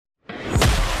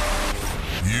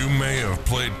You may have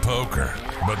played poker,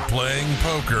 but playing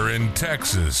poker in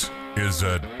Texas is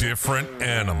a different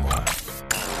animal.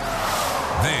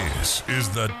 This is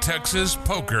the Texas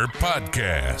Poker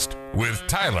Podcast with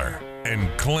Tyler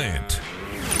and Clint.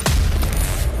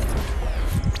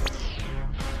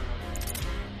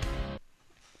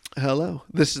 Hello,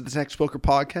 this is the Texas Poker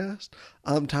Podcast.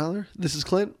 I'm Tyler. This is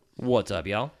Clint. What's up,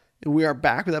 y'all? And we are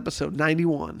back with episode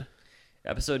 91.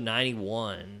 Episode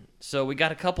 91. So we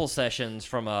got a couple sessions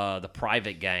from the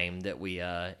private game that we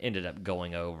ended up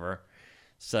going over.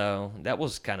 So that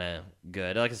was kind of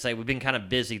good. Like I say, we've been kind of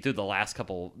busy through the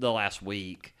last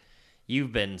week.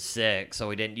 You've been sick, so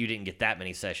you didn't get that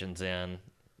many sessions in.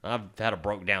 I've had a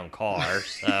broke down car,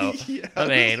 so Yes. I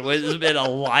mean, it's been a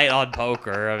light on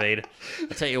poker. I mean,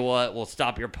 I tell you what, we'll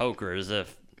stop your pokers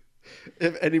if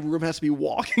any room has to be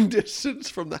walking distance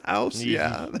from the house,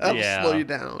 that'll Yeah. slow you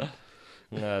down.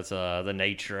 That's the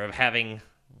nature of having,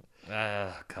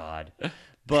 God.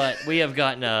 But we have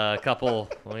gotten a couple.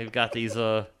 We've got these.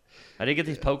 I did get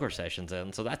these poker sessions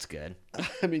in, so that's good.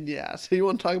 I mean, yeah. So you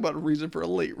want to talk about a reason for a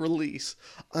late release?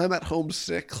 I'm at home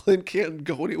sick. Clint can't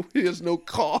go anywhere. He has no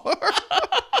car.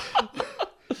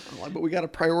 But we got to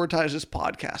prioritize this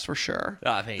podcast for sure.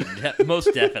 I mean,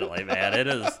 most definitely, man. It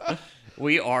is.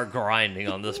 We are grinding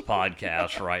on this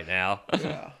podcast right now.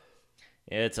 Yeah.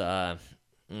 It's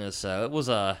So it was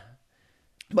But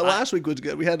last week was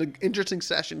good. We had an interesting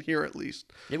session here, at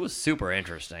least. It was super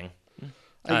interesting.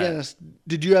 I guess.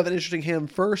 Did you have an interesting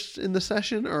hand first in the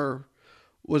session, or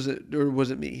was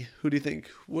it me? Who do you think?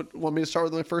 Want me to start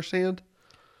with my first hand?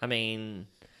 I mean,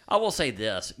 I will say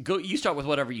this. Go. You start with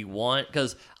whatever you want,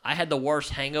 because I had the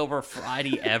worst hangover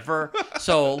Friday ever.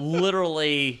 So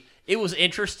literally, it was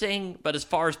interesting. But as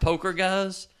far as poker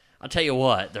goes, I'll tell you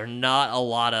what, there's not a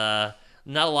lot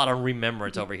of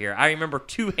remembrance over here. I remember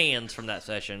two hands from that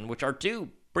session, which are two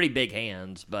pretty big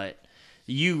hands, but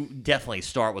you definitely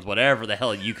start with whatever the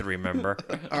hell you could remember.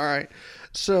 All right.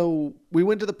 So we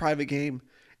went to the private game,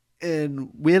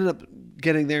 and we ended up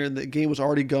getting there, and the game was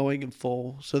already going in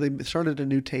full. So they started a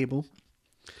new table.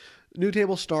 New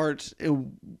table starts,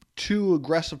 and two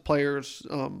aggressive players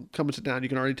come and sit down. You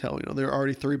can already tell, they're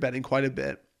already 3-betting quite a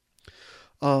bit.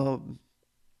 The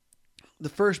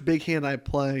first big hand I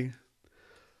play,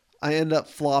 I end up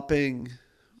flopping.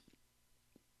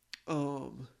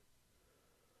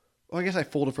 I guess I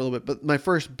folded for a little bit, but my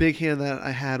first big hand that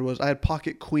I had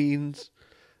pocket queens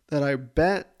that I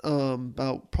bet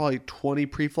about probably 20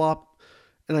 pre-flop,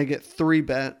 and I get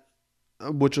 3-bet,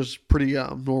 which was pretty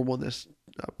normal in this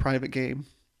private game.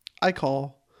 I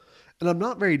call, and I'm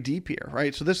not very deep here,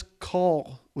 right? So this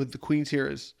call with the queens here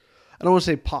is, I don't want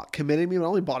to say pot committing me, but I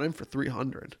only bought in for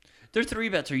 300. Their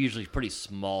 3-bets are usually pretty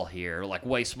small here, like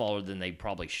way smaller than they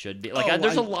probably should be. Like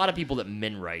there's a lot of people that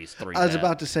min raise 3-bet. I was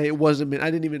about to say it wasn't. I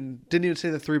didn't even say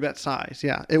the 3-bet size.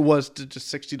 Yeah, it was to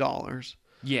just $60.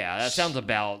 Yeah, that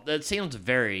sounds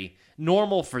very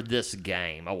normal for this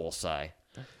game, I will say.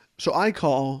 So I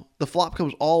call, the flop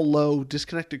comes all low,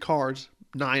 disconnected cards,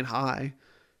 9 high.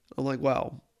 I'm like,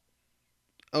 well,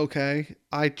 okay.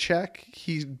 I check.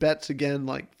 He bets again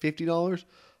like $50.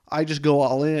 I just go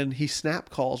all in. He snap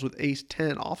calls with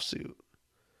ace-10 offsuit.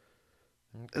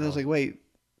 Okay. And I was like, wait,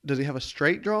 does he have a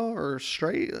straight draw or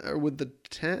straight or with the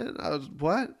 10? I was,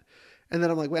 what? And then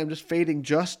I'm like, wait, I'm just fading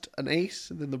just an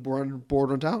ace. And then the board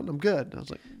runs out and I'm good. And I was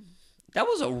like, that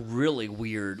was a really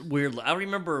weird. I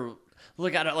remember,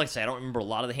 like I say, I don't remember a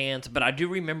lot of the hands, but I do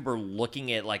remember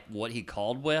looking at like what he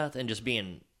called with and just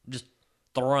being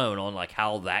thrown on like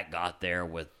how that got there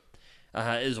with.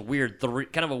 Is a weird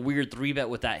kind of a weird 3-bet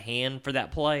with that hand for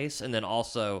that place, and then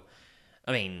also,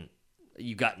 I mean,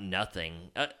 you got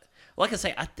nothing. Like I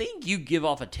say, I think you give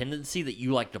off a tendency that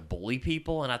you like to bully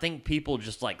people, and I think people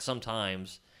just like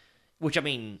sometimes, which I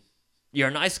mean, you're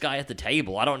a nice guy at the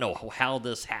table. I don't know how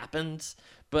this happens,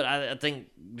 but I think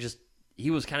just he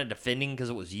was kind of defending because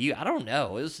it was you. I don't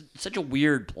know. It was such a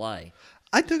weird play.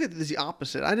 I took it as the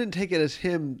opposite. I didn't take it as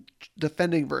him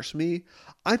defending versus me.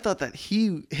 I thought that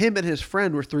him and his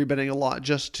friend were 3-betting a lot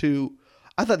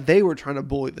I thought they were trying to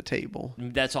bully the table.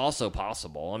 That's also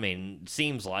possible. I mean,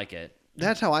 seems like it.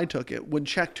 That's how I took it. When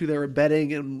check 2, they were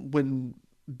betting, and when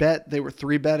bet, they were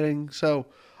 3-betting. So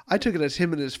I took it as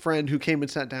him and his friend who came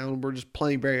and sat down and were just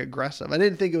playing very aggressive. I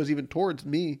didn't think it was even towards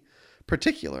me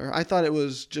particular. I thought it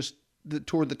was just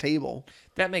toward the table.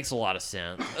 That makes a lot of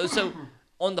sense. So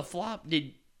on the flop,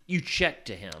 did you check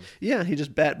to him? Yeah, he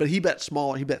just bet, but he bet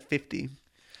smaller. He bet 50.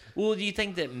 Well, do you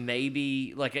think that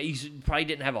maybe, like, you probably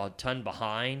didn't have a ton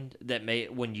behind that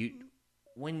when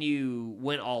you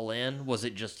went all in, was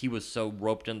it just he was so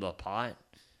roped into the pot?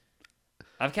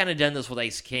 I've kind of done this with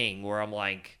Ace King where I'm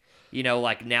like, You know,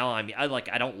 like now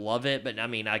I don't love it, but I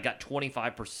mean I got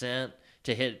 25%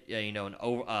 to hit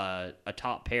a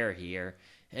top pair here,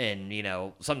 and you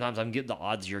know sometimes I'm getting the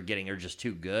odds you're getting are just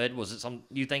too good. Was it some?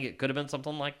 Do you think it could have been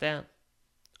something like that?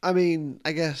 I mean,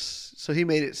 I guess so. He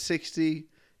made it 60.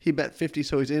 He bet 50,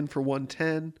 so he's in for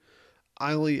 110.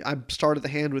 I started the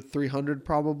hand with 300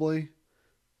 probably.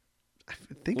 I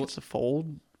think it's a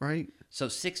fold, right? So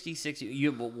 60,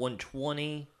 you have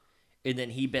 120, and then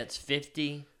he bets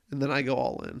 50. And then I go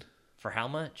all in. For how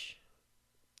much?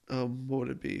 What would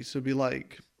it be? So it'd be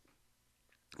like,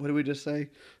 what did we just say?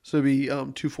 So it'd be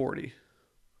 240.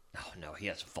 Oh no, he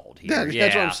has to fold here.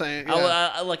 That's what I'm saying.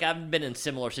 Yeah. Like I've been in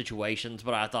similar situations,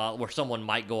 but I thought where someone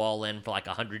might go all in for like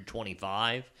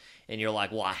 125, and you're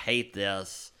like, well, I hate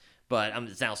this, but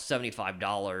it's now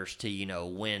 $75 to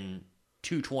win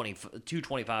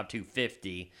 225,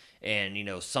 250,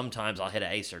 and sometimes I'll hit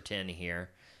an ace or 10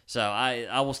 here. So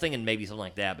I was thinking maybe something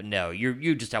like that, but no,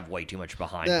 you just have way too much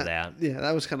behind for that. Yeah,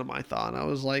 that was kind of my thought. I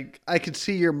was like, I could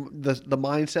see the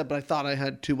mindset, but I thought I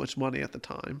had too much money at the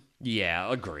time.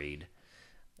 Yeah, agreed.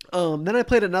 Then I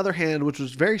played another hand, which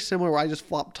was very similar, where I just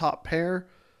flopped top pair.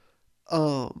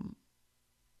 And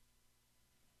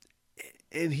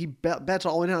he bets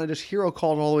all the way down. I just hero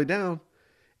called all the way down.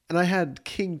 And I had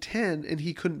king 10, and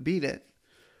he couldn't beat it,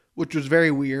 which was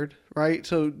very weird, right?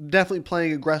 So definitely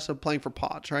playing aggressive, playing for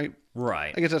pots, right?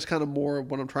 Right. I guess that's kind of more of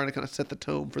what I'm trying to kind of set the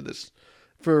tone for this,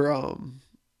 for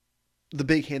the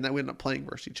big hand that we ended up playing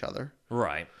versus each other.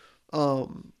 Right.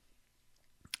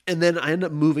 And then I ended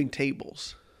up moving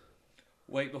tables.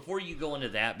 Wait, before you go into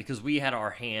that, because we had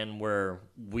our hand where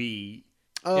we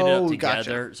ended up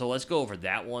together. Gotcha. So let's go over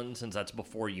that one since that's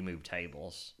before you move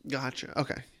tables. Gotcha.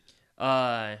 Okay.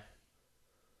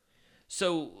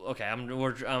 So okay, I'm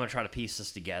gonna try to piece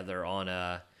this together on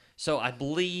So I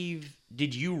believe,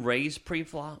 did you raise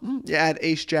pre-flop? Yeah, I had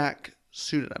ace jack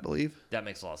suited, I believe. That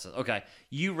makes a lot of sense. Okay,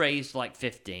 you raised like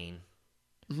 15.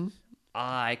 Mm-hmm.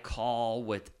 I call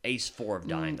with ace 4 of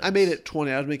diamonds. I made it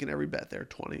 20. I was making every bet there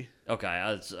 20.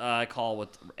 Okay, I call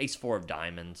with ace 4 of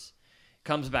diamonds.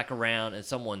 Comes back around and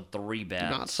someone 3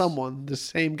 bets. Not someone, the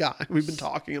same guy we've been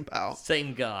talking about.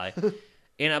 Same guy.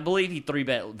 And I believe he 3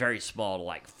 bet very small to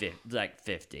like 50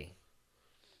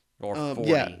 or 40.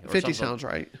 Yeah, or 50 something. sounds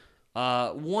right.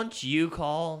 Once you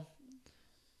call,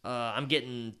 I'm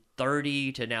getting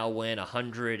 30 to now win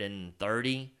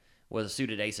 130 with a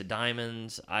suited ace of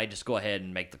diamonds. I just go ahead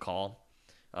and make the call.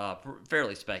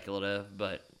 Fairly speculative,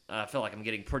 but I feel like I'm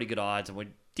getting pretty good odds and with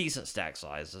decent stack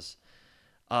sizes.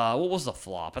 What was the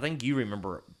flop? I think you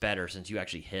remember it better since you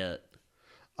actually hit.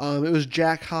 It was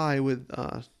jack high with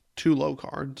 2 low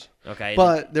cards. Okay.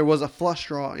 But there was a flush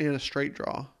draw and a straight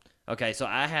draw. Okay, so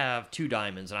I have 2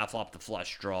 diamonds, and I flop the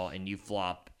flush draw, and you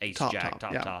flop ace jack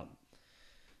top.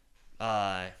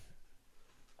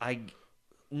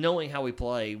 Knowing how we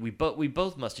play, we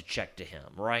both must have checked to him,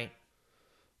 right?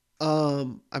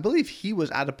 I believe he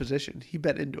was out of position. He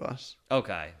bet into us.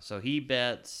 Okay, so he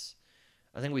bets.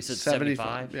 I think we said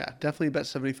 75. Yeah, definitely bet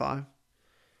 75.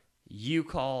 You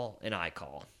call and I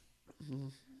call. Mm-hmm.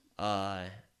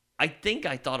 I think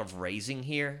I thought of raising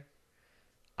here.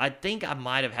 I think I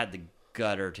might have had the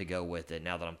gutter to go with it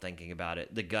now that I'm thinking about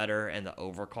it. The gutter and the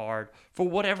overcard. For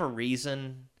whatever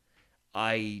reason,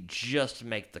 I just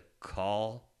make the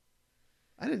call.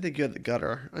 I didn't think you had the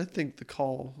gutter. I think the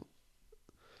call.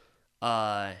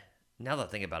 Now that I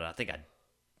think about it, I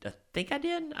think I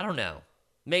did. I don't know.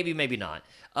 Maybe, maybe not.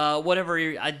 Whatever.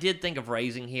 I did think of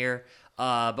raising here.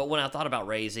 But when I thought about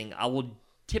raising, I will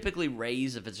typically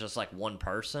raise if it's just like one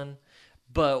person.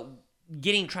 But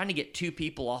trying to get 2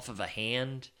 people off of a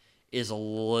hand is a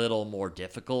little more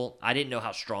difficult. I didn't know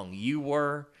how strong you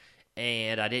were,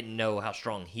 and I didn't know how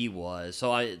strong he was.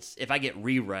 So if I get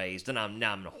re-raised, then I'm in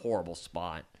a horrible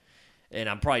spot. And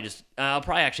I'll probably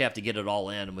actually have to get it all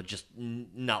in with just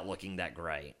not looking that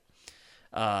great.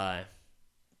 So I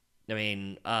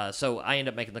end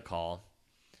up making the call.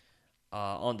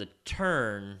 On the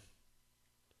turn,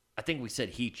 I think we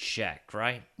said he checked,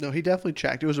 right? No, he definitely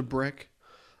checked. It was a brick.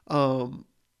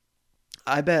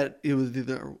 I bet it was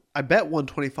I bet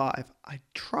 125. I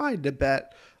tried to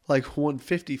bet like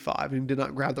 155 and did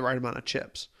not grab the right amount of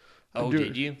chips.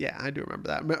 Did you? Yeah, I do remember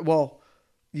that. Well,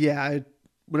 yeah,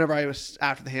 whenever I was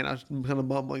after the hand, I was kind of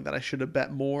mumbling that I should have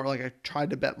bet more. Like I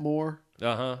tried to bet more.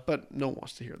 But no one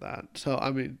wants to hear that. So,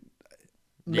 I mean,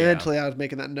 mentally I was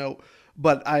making that note,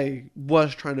 but I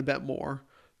was trying to bet more.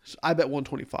 So I bet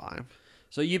 125.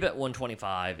 So you bet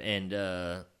 125 and,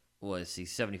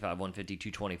 75, 150,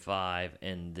 225,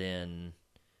 and then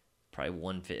Probably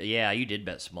 150. Yeah, you did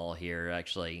bet small here,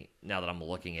 actually, now that I'm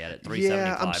looking at it. 375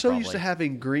 Yeah, I'm so probably. used to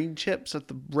having green chips that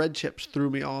the red chips threw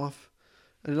me off.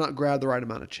 I did not grab the right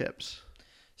amount of chips.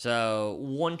 So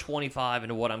 125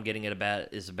 into what I'm getting at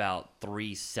about is about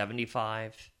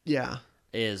 375 Yeah.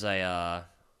 is a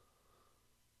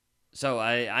so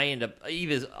I end up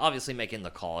Eve obviously making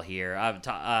the call here.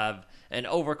 I've an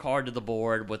overcard to the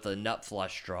board with a nut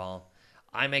flush draw.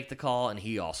 I make the call and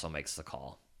he also makes the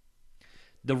call.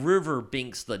 The river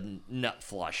binks the nut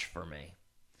flush for me.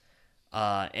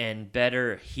 And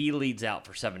better he leads out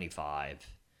for 75.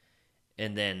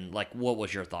 And then, like, what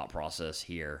was your thought process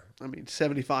here? I mean,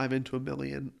 75 into $1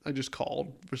 million. I just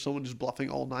called for someone just bluffing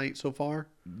all night so far.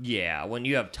 Yeah, when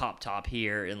you have top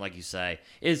here, and like you say,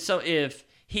 is so if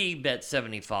he bets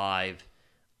 75,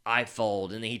 I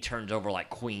fold, and then he turns over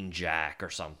like Queen Jack or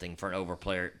something for an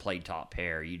overplayed top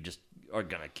pair, you just are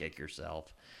gonna kick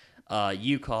yourself.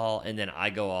 You call, and then I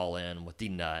go all in with the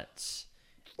nuts.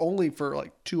 Only for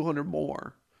like 200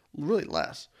 more. Really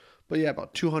less. But yeah,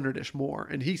 about 200-ish more.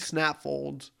 And he snap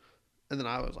folds. And then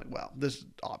I was like, wow, this is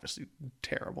obviously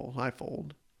terrible. I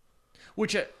fold.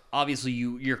 Which, obviously,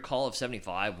 your call of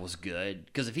 75 was good.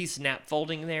 Because if he's snap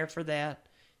folding there for that,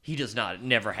 he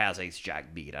never has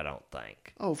ace-jack beat, I don't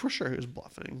think. Oh, for sure he was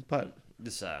bluffing. But,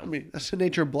 So I mean, that's the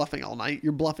nature of bluffing all night.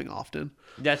 You're bluffing often.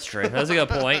 that's true. That's a good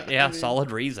point. Yeah,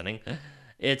 solid reasoning.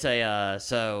 It's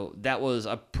so that was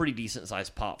a pretty decent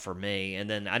sized pot for me. And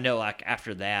then I know, like,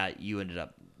 after that, you ended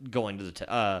up going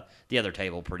to the other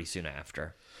table pretty soon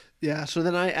after. Yeah, so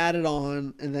then I added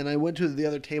on, and then I went to the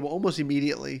other table almost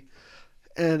immediately.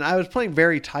 And I was playing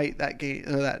very tight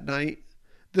that night.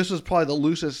 This was probably the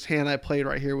loosest hand I played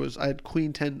right here. I had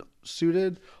Queen 10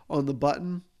 suited on the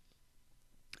button.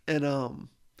 And I'm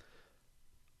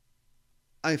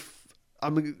a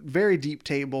very deep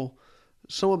table.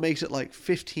 Someone makes it like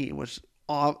 15, which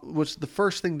the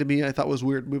first thing to me I thought was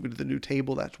weird moving to the new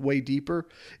table that's way deeper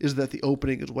is that the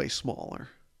opening is way smaller.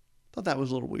 Thought that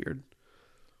was a little weird.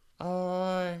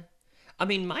 I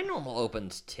mean, my normal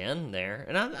open's 10 there,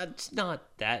 and it's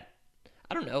not that.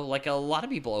 I don't know. Like, a lot of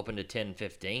people open to 10,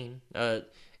 15.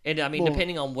 And I mean,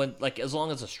 depending on when, like, as long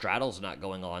as the straddle's not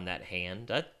going on that hand,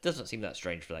 that doesn't seem that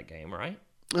strange for that game, right?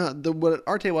 What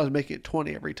our table was making it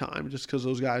 20 every time just because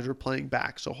those guys were playing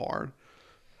back so hard.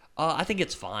 I think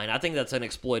it's fine. I think that's an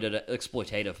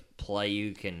exploitative play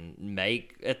you can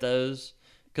make at those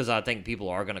because I think people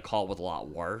are going to call it with a lot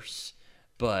worse.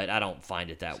 But I don't find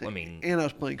it that. I mean, and I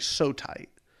was playing so tight.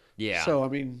 Yeah. So I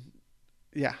mean,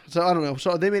 yeah. So I don't know.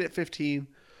 So they made it 15.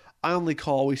 I only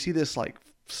call. We see this like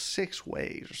 6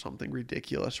 ways or something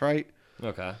ridiculous, right?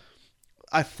 Okay.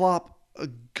 I flop a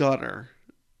gutter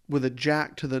with a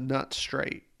jack to the nut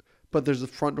straight, but there's a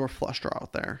front door flush draw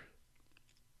out there.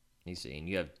 You see, and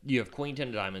you have Queen 10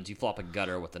 of diamonds. You flop a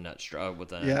gutter with the nut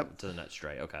to the nut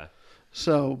straight. Okay.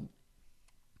 So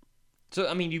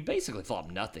I mean, you basically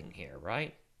flop nothing here,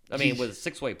 right? I mean, with a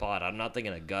 6-way pot, I'm not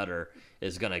thinking a gutter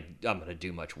I'm gonna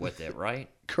do much with it, right?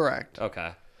 Correct.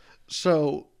 Okay.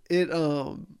 So it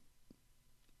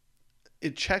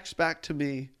checks back to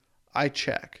me. I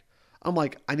check. I'm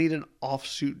like, I need an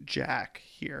offsuit jack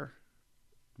here.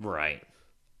 Right.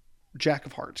 Jack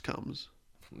of hearts comes.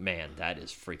 Man, that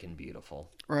is freaking beautiful.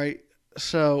 Right.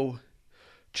 So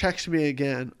checks me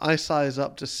again. I size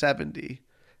up to 70.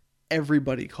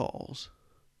 Everybody calls.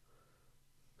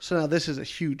 So now this is a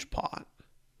huge pot.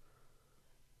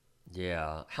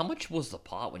 Yeah. How much was the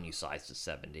pot when you sized to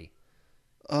 70?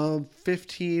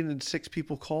 15 and 6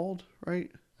 people called,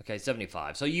 right? Okay,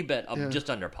 75. So you bet just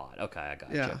under pot. Okay, I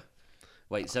got Yeah. you.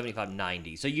 Wait, 75,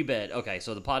 90. So you bet, okay,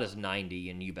 so the pot is 90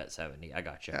 and you bet 70. I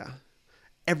got you. Yeah.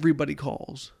 Everybody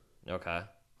calls. Okay.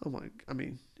 I'm like, I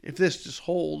mean, if this just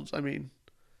holds, I mean,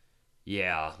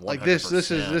 Yeah, 100%. like this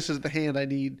is the hand I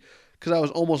need because I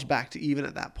was almost back to even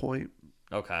at that point.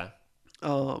 Okay.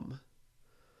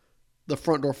 The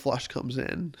front door flush comes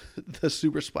in. The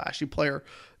super splashy player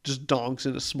just donks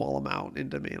in a small amount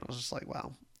into me, and I was just like,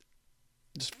 wow,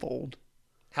 just fold.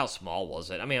 How small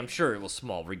was it? I mean, I'm sure it was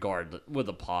small regardless with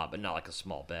a pot, but not like a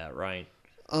small bet, right?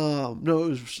 No, it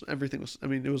was everything was. I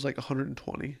mean, it was like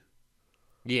 120.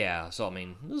 Yeah, so I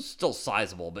mean, it was still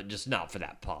sizable, but just not for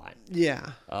that pot.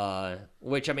 Yeah.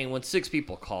 Which I mean, when 6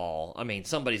 people call, I mean,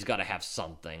 somebody's got to have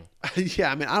something.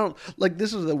 Yeah. I mean, I don't like.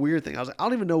 This is the weird thing. I was like, I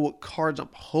don't even know what cards I'm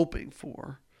hoping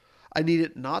for. I need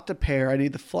it not to pair. I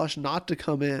need the flush not to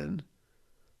come in.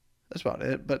 That's about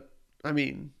it. But I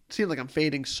mean, it seems like I'm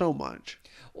fading so much.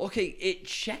 Okay, it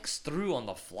checks through on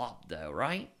the flop though,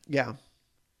 right? Yeah.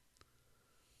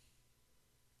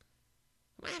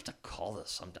 I might have to call this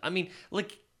sometime. I mean,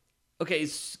 like, Okay,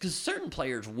 because certain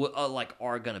players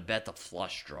are going to bet the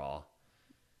flush draw.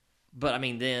 But, I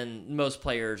mean, then most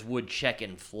players would check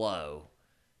and flow.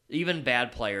 Even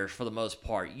bad players, for the most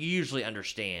part, usually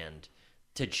understand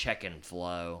to check and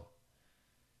flow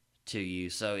to you.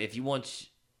 So if you want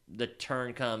the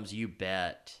turn comes, you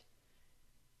bet.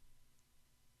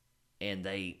 And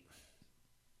I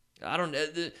don't know.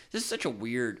 This is such a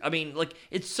weird. I mean, like,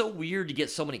 it's so weird to get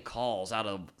so many calls out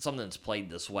of something that's played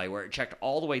this way, where it checked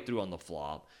all the way through on the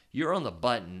flop. You're on the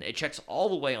button. It checks all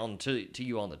the way on to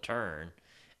you on the turn.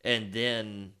 And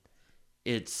then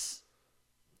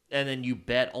you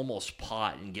bet almost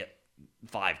pot and get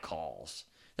 5 calls.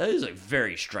 That is a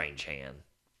very strange hand.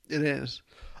 It is.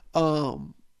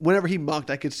 Whenever he mucked,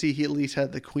 I could see he at least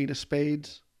had the queen of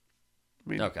spades. I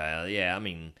mean, okay, yeah. I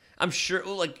mean, I'm sure.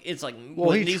 It's like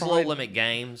Well, he these tried- low limit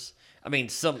games. I mean,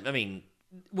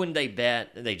 when they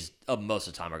bet, they just most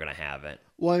of the time are going to have it.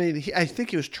 Well, I mean, I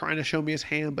think he was trying to show me his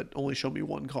hand, but only showed me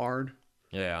one card.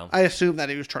 Yeah, I assume that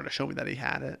he was trying to show me that he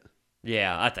had it.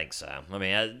 yeah, I think so. I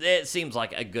mean, it seems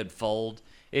like a good fold.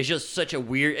 It's just such a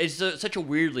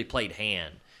weirdly played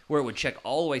hand where it would check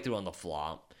all the way through on the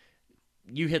flop.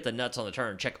 You hit the nuts on the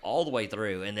turn, check all the way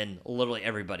through, and then literally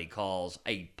everybody calls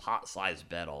a pot-sized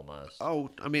bet almost. Oh,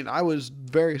 I mean, I was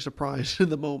very surprised in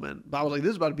the moment. But I was like,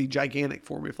 this is about to be gigantic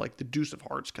for me if, like, the deuce of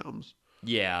hearts comes.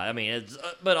 Yeah, I mean,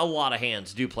 but a lot of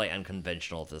hands do play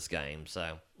unconventional at this game,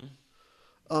 so.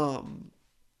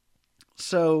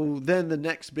 So then the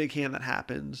next big hand that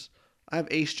happens, I have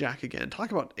ace-jack again.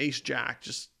 Talk about ace-jack,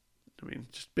 just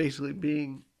basically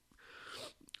being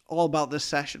all about this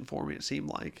session for me, it seemed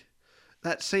like.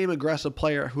 That same aggressive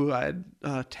player who I had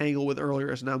tangled with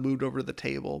earlier has now moved over to the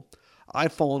table.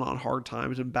 I've fallen on hard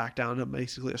times and back down to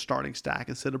basically a starting stack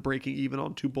instead of breaking even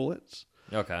on 2 bullets.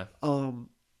 Okay. I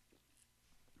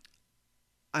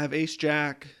have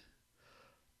ace-jack.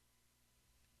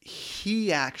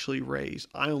 He actually raised.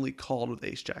 I only called with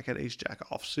ace-jack. I had ace-jack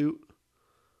offsuit.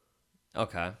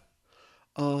 Okay.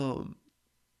 I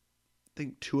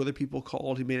think 2 other people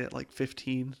called. He made it like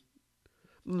 15.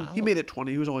 He made it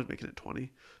 20. He was always making it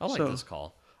 20. I like this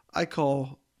call. I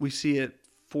call. We see it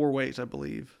 4 ways, I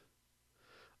believe.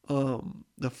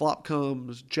 The flop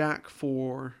comes jack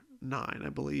 4 9, I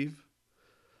believe.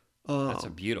 That's a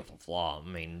beautiful flop.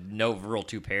 I mean, no real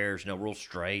 2 pairs, no real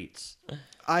straights.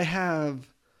 I have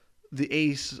the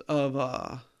ace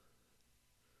of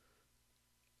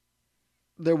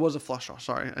there was a flush draw.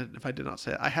 Sorry if I did not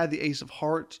say it. I had the ace of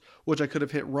hearts, which I could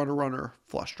have hit runner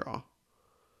flush draw.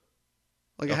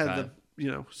 Like I had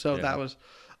so Yeah. that was,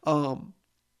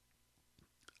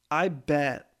 I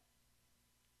bet,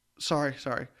 sorry.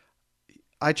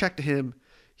 I checked to him.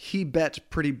 He bets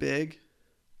pretty big.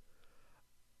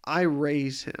 I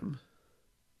raise him.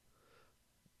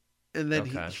 And then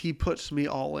he puts me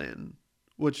all in,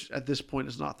 which at this point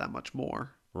is not that much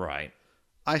more. Right.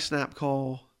 I snap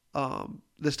call.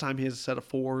 This time he has a set of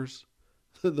 4s.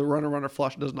 The runner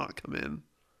flush does not come in.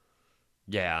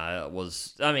 Yeah, it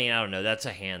was. I mean, I don't know. That's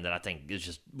a hand that I think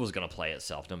was going to play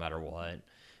itself no matter what.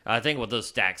 I think with those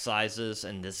stack sizes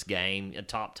in this game,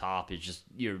 top is just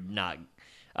you're not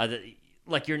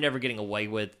you're never getting away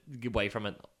from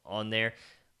it on there.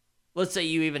 Let's say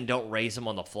you even don't raise them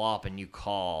on the flop and you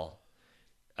call.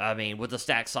 I mean, with the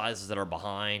stack sizes that are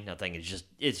behind, I think it's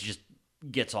just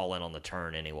gets all in on the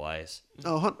turn anyways.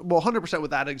 Oh, well, 100%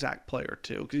 with that exact player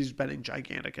too, because he's betting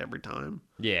gigantic every time.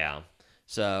 Yeah.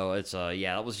 So it's I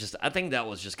think that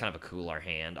was just kind of a cooler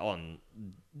hand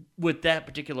with that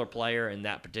particular player and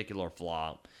that particular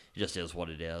flop. It just is what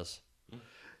it is.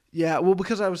 Yeah, well,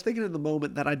 because I was thinking in the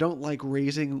moment that I don't like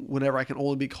raising whenever I can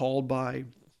only be called by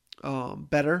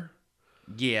better.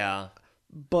 Yeah.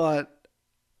 But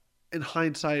in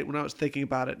hindsight, when I was thinking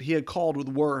about it, he had called with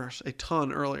worse a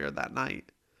ton earlier that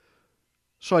night.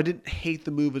 So I didn't hate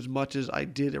the move as much as I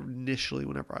did initially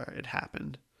whenever it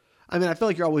happened. I mean, I feel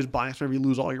like you're always biased whenever you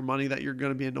lose all your money that you're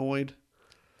going to be annoyed.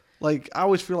 Like, I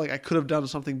always feel like I could have done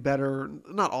something better.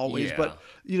 Not always, but,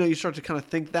 you start to kind of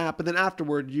think that. But then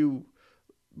afterward,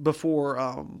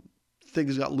 before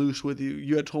things got loose with you,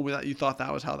 you had told me that you thought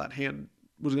that was how that hand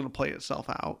was going to play itself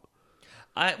out.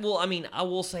 I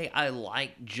will say I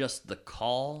like just the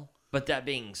call, but that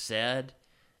being said,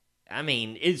 I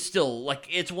mean, it's still,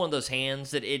 it's one of those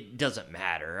hands that it doesn't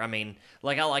matter. I mean,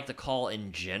 I like the call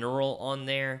in general on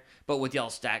there, but with y'all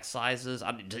stack sizes,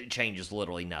 it changes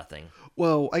literally nothing.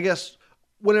 Well, I guess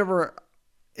whenever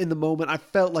in the moment, I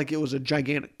felt like it was a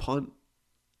gigantic punt,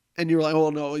 and you were like, oh,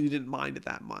 no, you didn't mind it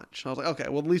that much. I was like, okay,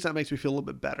 well, at least that makes me feel a little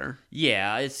bit better.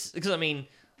 Yeah, it's because, I mean,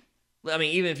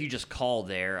 even if you just call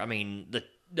there,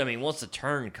 once the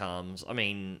turn comes,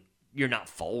 you're not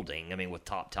folding. I mean, with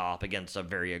top against a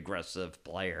very aggressive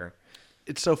player.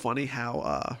 It's so funny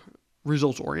how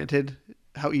results oriented,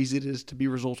 how easy it is to be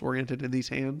results oriented in these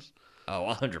hands.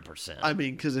 Oh, 100%. I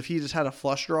mean, because if he just had a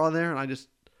flush draw there, and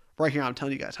right here, I'm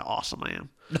telling you guys how awesome I am.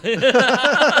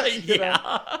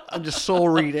 Yeah. I'm just soul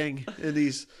reading in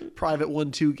these private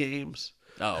 1-2 games.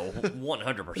 Oh,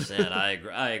 100%.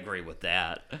 I agree with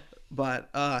that. But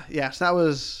yes, that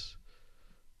was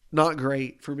not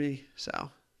great for me.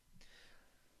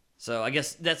 So I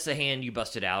guess that's the hand you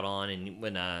busted out on, and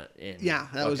Yeah,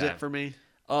 that was it for me.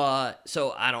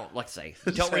 So I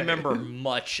don't remember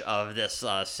much of this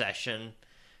session.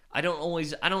 I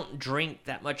don't drink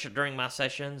that much during my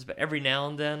sessions, but every now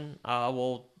and then I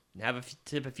will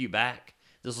tip a few back.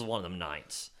 This was one of them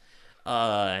nights.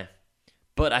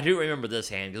 But I do remember this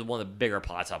hand because it's one of the bigger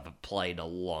pots I've played in a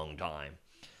long time.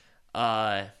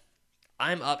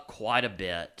 I'm up quite a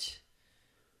bit,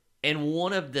 and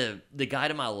one of the guy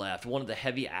to my left, one of the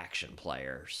heavy action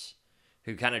players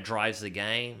who kind of drives the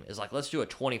game, is like, let's do a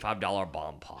 $25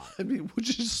 bomb pot. I mean,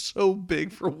 which is so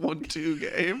big for a 1-2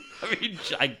 game. I mean,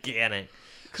 gigantic.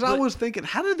 Because I was thinking,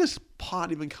 how did this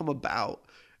pot even come about?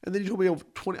 And then you told me over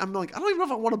 20. I'm like, I don't even know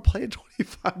if I want to play a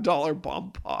 $25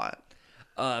 bomb pot.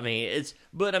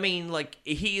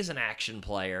 He is an action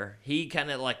player. He kind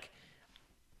of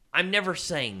I'm never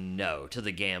saying no to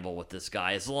the gamble with this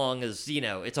guy as long as,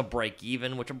 it's a break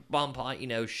even, which a bomb pot,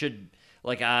 should,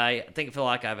 I feel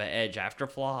like I have an edge after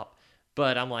flop.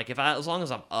 But I'm like, as long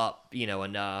as I'm up,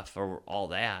 enough or all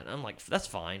that, I'm like, that's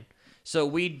fine. So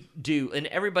we do, and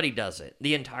everybody does it,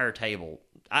 the entire table.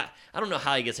 I don't know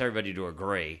how he gets everybody to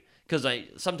agree, because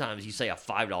sometimes you say a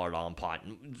 $5 bomb pot,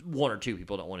 and one or two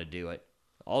people don't want to do it.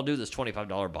 I'll do this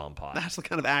 $25 bomb pot. That's the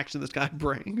kind of action this guy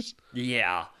brings.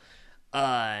 Yeah.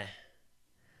 I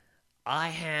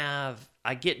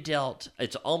get dealt,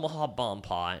 it's Omaha bomb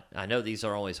pot. I know these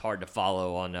are always hard to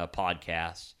follow on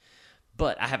podcasts,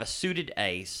 but I have a suited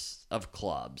ace of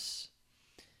clubs.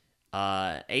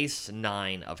 Ace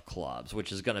 9 of clubs,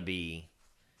 which is going to be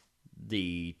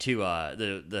the two,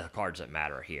 the cards that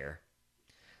matter here.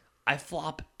 I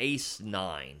flop ace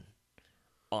 9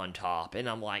 on top, and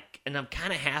I'm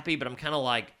kind of happy, but I'm kind of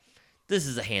like, this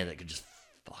is a hand that could just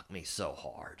fuck me so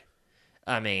hard.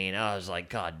 I mean, I was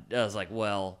like,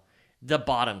 well, the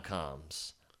bottom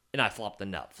comes, and I flop the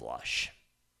nut flush.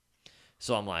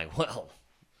 So I'm like, well,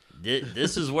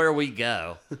 this is where we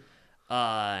go.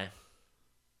 I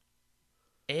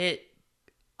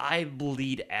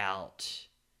bleed out.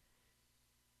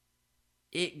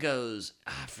 It goes,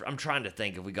 I'm trying to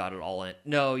think if we got it all in.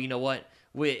 No, you know what?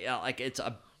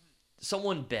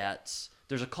 Someone bets,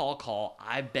 there's a call,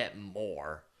 I bet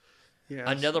more. Yes.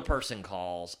 Another person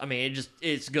calls. I mean,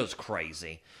 it goes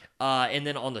crazy. And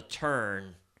then on the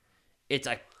turn, it's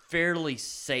a fairly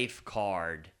safe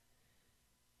card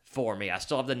for me. I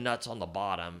still have the nuts on the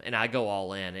bottom, and I go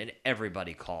all in, and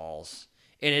everybody calls.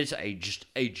 And it's just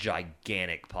a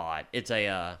gigantic pot. It's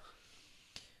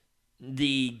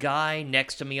the guy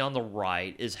next to me on the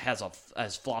right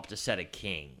has flopped a set of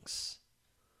kings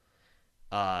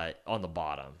on the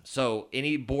bottom. So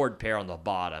any board pair on the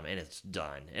bottom, and it's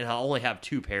done. And I only have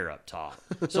 2 pair up top.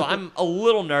 So I'm a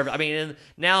little nervous. I mean, and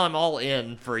now I'm all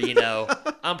in for,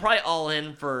 I'm probably all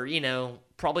in for,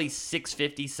 probably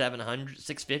 650, 700,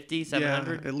 650,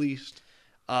 700. Yeah, at least.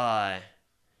 And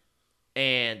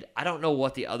I don't know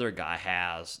what the other guy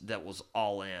has that was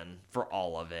all in for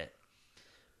all of it.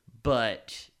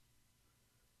 But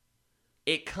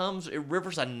it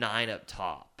rivers a 9 up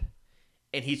top,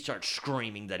 and he starts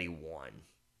screaming that he won.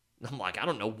 I'm like, I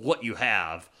don't know what you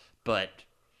have, but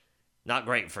not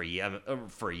great for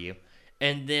you.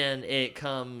 And then it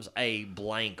comes a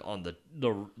blank on the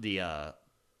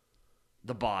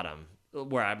bottom,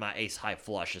 where my ace high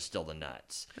flush is still the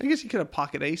nuts. I guess he could have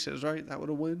pocket aces, right? That would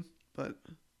have won. But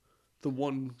the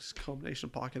one combination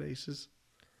of pocket aces.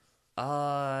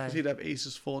 Because he'd have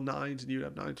aces full of 9s, and you'd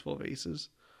have 9s full of aces.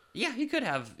 Yeah, he could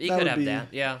have. That.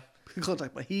 Yeah.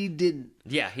 But he didn't.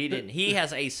 Yeah, he didn't. He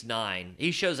has ace 9.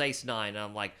 He shows ace 9, and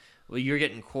I'm like, well, you're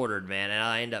getting quartered, man. And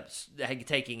I end up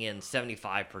taking in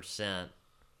 75%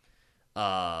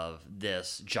 of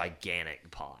this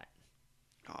gigantic pot.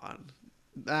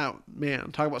 God,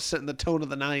 man, talk about setting the tone of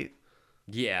the night.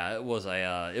 Yeah, it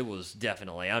was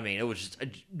definitely. I mean, it was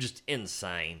just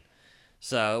insane.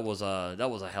 So it was that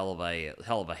was a hell of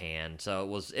a hand.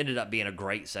 So it ended up being a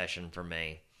great session for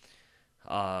me.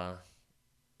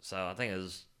 So I think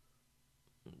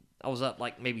I was up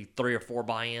like maybe 3 or 4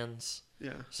 buy-ins.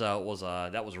 Yeah. So it was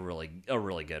that was a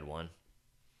really good one.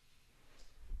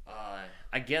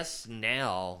 I guess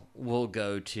now we'll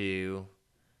go to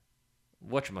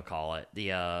whatchamacallit,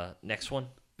 the next one.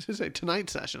 This is a tonight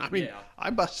session. I mean, Yeah. I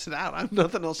busted out. I have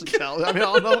nothing else to tell. I mean,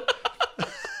 I don't know.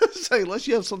 Say, unless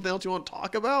you have something else you want to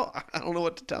talk about, I don't know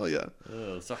what to tell you.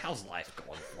 So how's life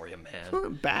going for you,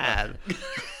 man? Bad.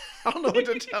 I don't know what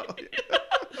to tell you.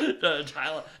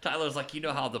 Tyler's like, you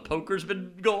know how the poker's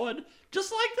been going?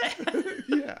 Just like that.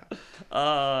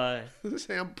 Yeah.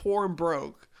 Say I'm poor and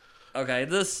broke. Okay,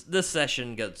 this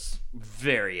session gets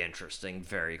very interesting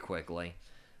very quickly.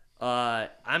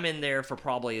 I'm in there for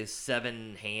probably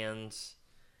 7 hands.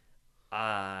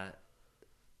 I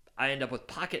end up with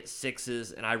pocket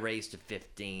 6s, and I raise to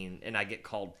 15, and I get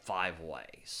called 5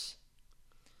 ways.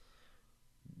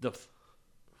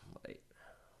 Wait.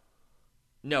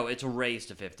 No, it's a raise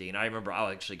to 15. I remember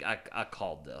I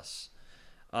called this.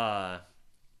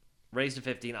 Raise to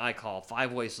 15, I call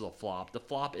 5 ways to the flop. The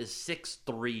flop is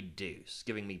 6-3 deuce,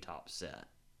 giving me top set.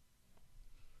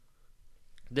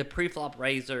 The pre-flop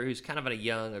raiser, who's kind of a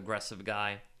young, aggressive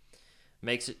guy,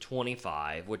 makes it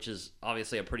 25, which is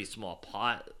obviously a pretty small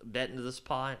pot, bet into this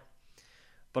pot.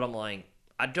 But I'm like,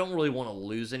 I don't really want to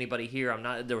lose anybody here.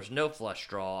 There was no flush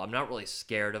draw. I'm not really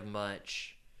scared of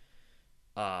much.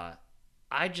 I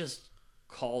just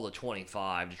call the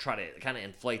 25 to try to kind of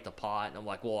inflate the pot. And I'm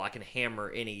like, well, I can hammer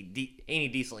any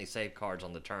decently safe cards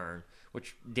on the turn,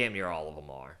 which damn near all of them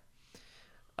are.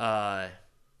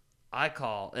 I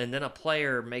call, and then a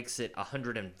player makes it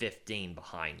 115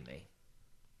 behind me.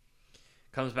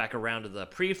 Comes back around to the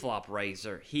pre-flop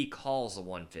raiser. He calls the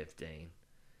 115.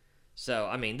 So,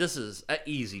 I mean, this is an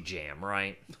easy jam,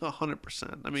 right?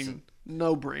 100%. I mean,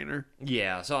 no brainer.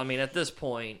 Yeah. So, I mean, at this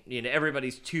point,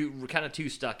 everybody's too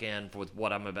stuck in with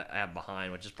what I'm about to have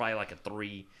behind, which is probably like a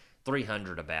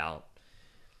 300 about.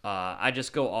 I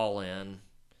just go all in.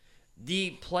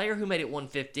 The player who made it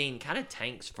 115 kind of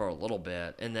tanks for a little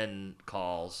bit and then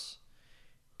calls.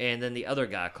 And then the other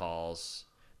guy calls.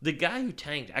 The guy who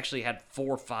tanked actually had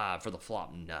 4-5 for the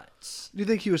flop nuts. Do you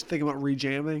think he was thinking about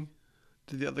rejamming?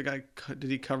 Did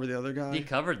he cover the other guy? He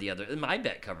covered the other. My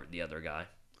bet covered the other guy.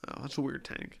 Oh, that's a weird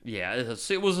tank. Yeah,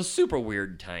 it was a super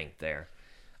weird tank there.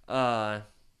 So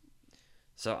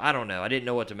I don't know. I didn't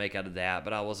know what to make out of that,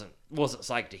 but I wasn't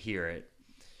psyched to hear it.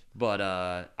 But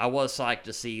I was psyched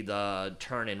to see the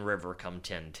turn in river come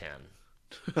 10-10.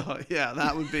 Yeah,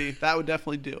 that would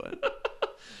definitely do it.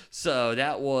 So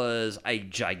that was a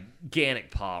gigantic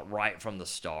pot right from the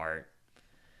start.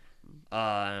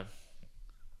 I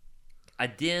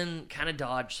then kind of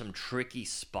dodged some tricky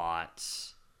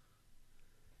spots.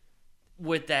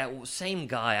 With that same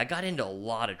guy, I got into a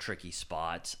lot of tricky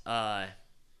spots. I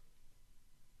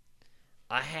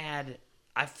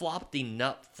flopped the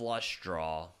nut flush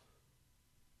draw.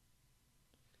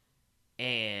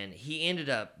 And he ended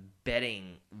up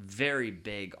betting very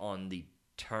big on the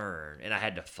turn, and I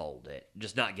had to fold it,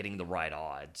 just not getting the right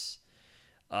odds.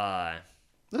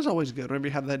 That's always good whenever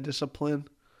you have that discipline.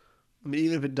 I mean,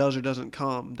 even if it does or doesn't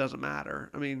come, doesn't matter.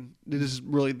 I mean, this is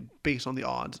really based on the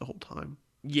odds the whole time.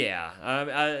 Yeah,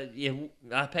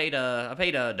 I paid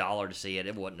 $1 to see it.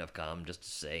 It wouldn't have come just to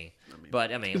see.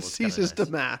 But I mean, it was ceases nice.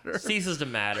 to matter. Ceases to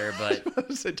matter, but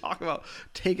they talk about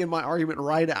taking my argument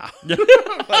right out.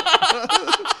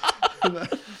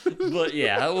 But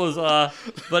yeah, it was.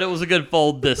 But it was a good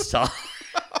fold this time.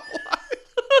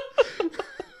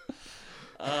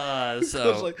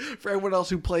 So like, for everyone else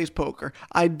who plays poker,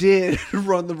 I did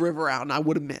run the river out, and I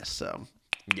would have missed. So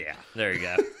yeah, there you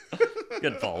go.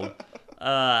 Good fold. So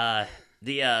I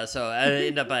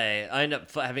end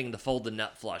up having to fold the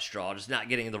nut flush draw, just not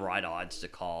getting the right odds to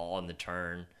call on the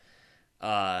turn.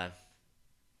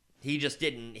 He just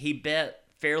didn't. He bet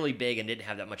fairly big and didn't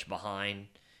have that much behind,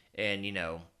 and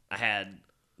I had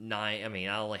 9. I mean,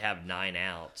 I only have 9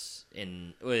 outs,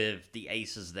 and with the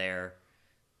aces there,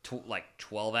 like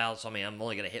 12 outs. I mean, I'm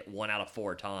only gonna hit 1 out of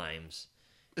 4 times.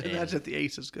 And that's if the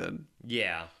ace is good.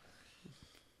 Yeah.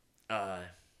 And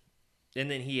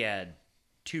then he had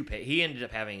 2 pair. He ended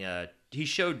up having he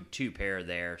showed 2 pair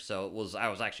there, so I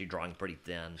was actually drawing pretty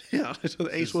thin. Yeah, so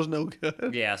the ace was no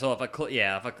good. Yeah, so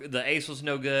the ace was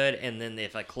no good, and then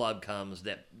if a club comes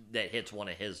that hits one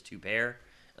of his 2 pair,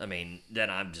 I mean, then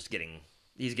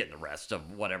he's getting the rest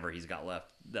of whatever he's got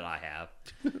left that I have.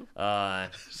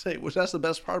 That's the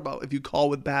best part about if you call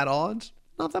with bad odds,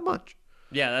 not that much.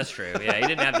 Yeah, that's true. Yeah, he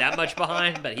didn't have that much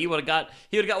behind, but he would have got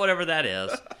whatever that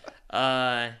is.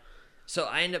 So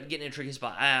I end up getting in a tricky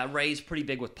spot. I raised pretty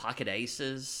big with pocket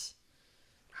aces.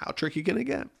 How tricky can it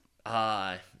get?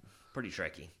 Pretty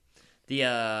tricky.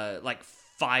 The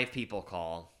 5 people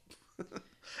call.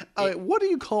 What do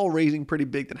you call raising pretty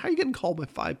big then? How are you getting called by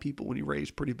 5 people when you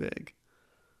raise pretty big?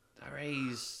 I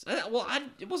raised... it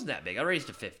wasn't that big. I raised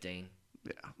to 15.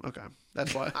 Yeah. Okay.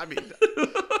 That's why. I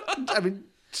mean,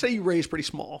 say you raise pretty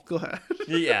small. Go ahead.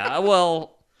 Yeah,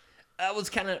 well, I was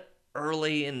kind of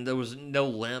early and there was no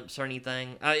limps or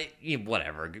anything.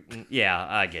 Whatever. Yeah,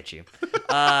 I get you.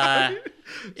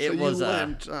 It So was you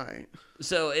limped. All right.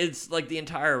 so it's like the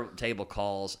entire table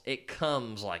calls. It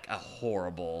comes like a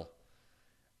horrible.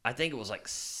 I think it was like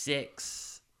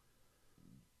 6.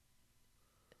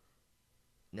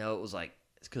 No, it was like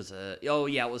because it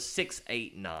was 6,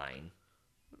 8, 9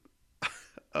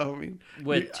 Oh, I mean,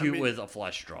 with a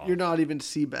flush draw. You're not even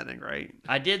c-betting, right?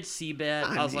 I did c-bet.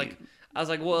 I was like,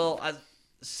 well,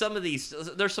 some of these,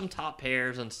 there's some top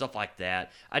pairs and stuff like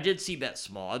that. I did c-bet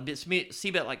small. I did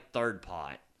c-bet like third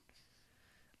pot.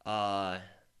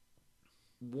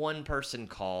 One person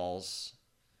calls.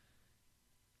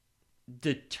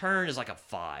 The turn is like a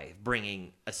 5,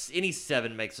 bringing any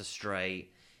 7 makes a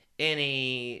straight.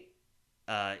 Any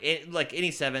 7,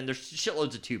 there's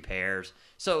shitloads of 2 pairs.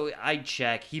 So I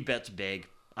check. He bets big.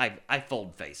 I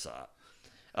fold face up.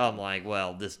 I'm like,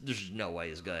 well, there's no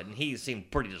way is good. And he seemed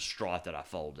pretty distraught that I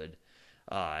folded,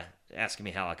 asking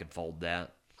me how I could fold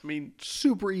that. I mean,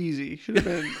 super easy. Should have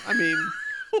been. I mean,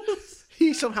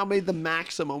 he somehow made the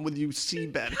maximum with you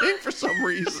c-betting for some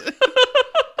reason.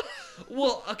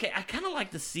 Well, okay, I kind of like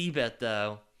the c-bet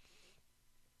though.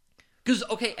 Because,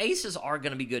 okay, aces are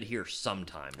going to be good here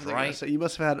sometimes, right? So you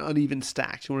must have had uneven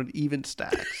stacks. You wanted even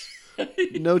stacks.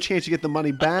 No chance you get the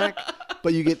money back,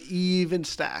 but you get even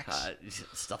stacks.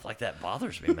 Stuff like that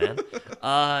bothers me, man. You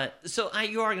are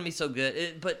going to be so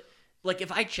good. But, like,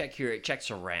 if I check here, it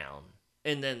checks around,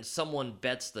 and then someone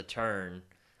bets the turn,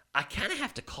 I kind of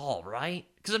have to call, right?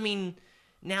 Because, I mean,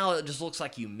 now it just looks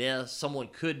like you miss. Someone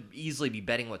could easily be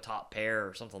betting with top pair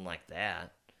or something like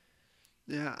that.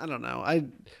 Yeah, I don't know.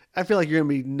 I feel like you're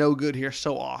going to be no good here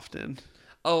so often.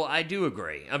 Oh, I do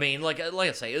agree. I mean, like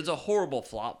I say, it's a horrible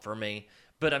flop for me.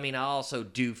 But I mean, I also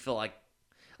do feel like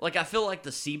I feel like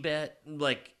the c-bet,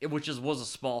 was a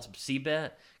small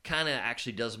c-bet, kind of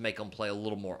actually does make them play a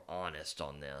little more honest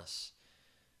on this.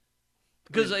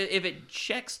 Because if it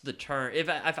checks the turn, if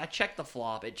I check the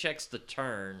flop, it checks the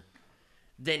turn,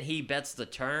 then he bets the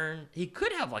turn. He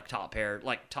could have top pair,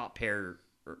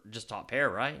 or just top pair,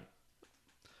 right?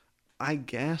 I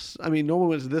guess. I mean, normally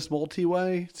when it's this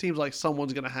multi-way, it seems like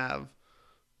someone's going to have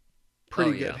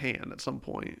pretty good hand at some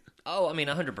point. Oh, I mean,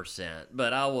 100%.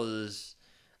 But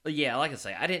like I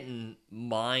say, I didn't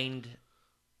mind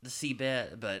the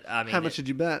c-bet, but I mean... How much did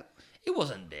you bet? It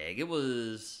wasn't big. It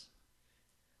was...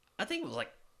 I think it was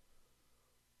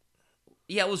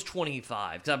it was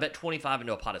 25, because I bet 25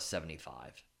 into a pot of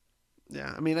 75.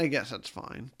 Yeah, I mean, I guess that's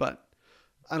fine, but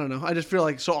I don't know. I just feel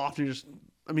like so often you're just...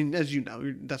 I mean, as you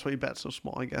know, that's why you bet so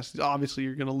small, I guess. Obviously,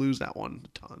 you're going to lose that one a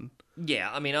ton. Yeah,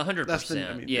 I mean,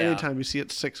 100%. Anytime you see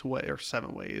it 6 way or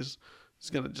 7 ways, it's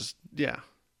going to just, yeah.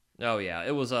 Oh, yeah.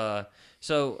 It was, like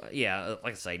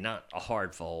I say, not a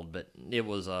hard fold, but it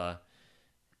was, like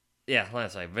I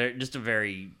say, just a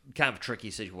very kind of tricky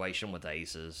situation with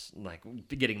aces, like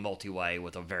getting multi-way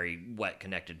with a very wet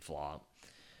connected flop.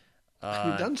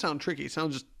 It doesn't sound tricky. It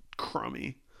sounds just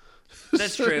crummy.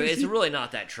 That's true. It's really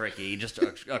not that tricky. Just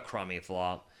a crummy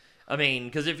flop. I mean,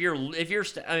 because if you're,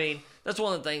 that's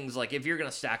one of the things. Like, if you're gonna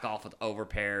stack off with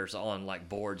overpairs on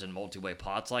boards and multi-way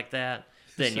pots like that,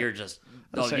 then you're just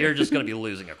gonna be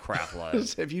losing a crap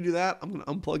load. If you do that, I'm gonna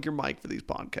unplug your mic for these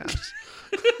podcasts.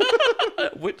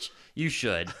 Which you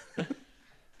should.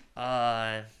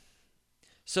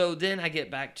 So then I get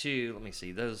back to, let me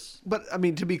see those. But I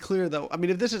mean, to be clear though, I mean,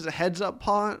 if this is a heads-up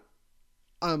pot.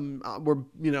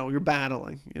 You're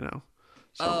battling,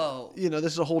 So,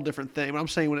 this is a whole different thing. But I'm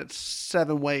saying when it's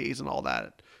 7 ways and all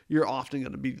that, you're often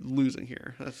going to be losing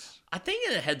here. I think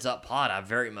in a heads-up pot, I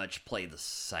very much play the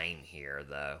same here,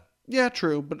 though. Yeah,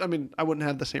 true. But, I mean, I wouldn't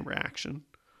have the same reaction.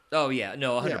 Oh, yeah.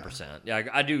 No, 100%. Yeah,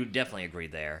 I do definitely agree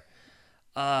there.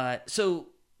 So,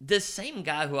 this same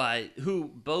guy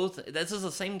this is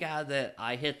the same guy that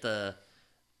I hit the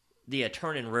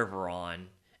turn and river on.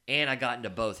 And I got into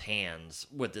both hands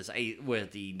with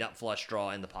the nut flush draw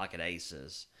and the pocket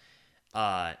aces.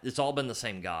 It's all been the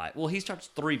same guy. Well, he starts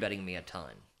 3-betting me a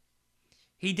ton.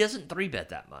 He doesn't 3-bet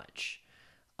that much.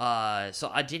 So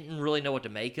I didn't really know what to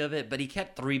make of it, but he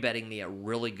kept 3-betting me at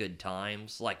really good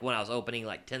times. Like when I was opening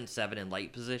 10-7 in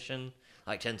late position,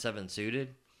 10-7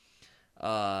 suited.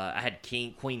 I had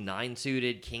queen 9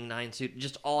 suited, king 9 suited,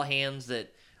 just all hands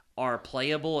that are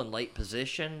playable in late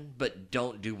position, but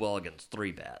don't do well against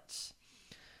 3-bets.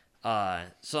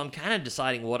 So I'm kind of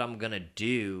deciding what I'm going to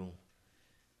do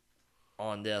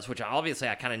on this, which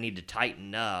I kind of need to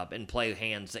tighten up and play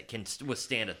hands that can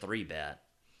withstand a 3-bet.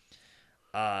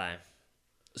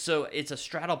 So it's a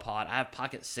straddle pot. I have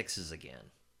pocket sixes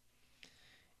again.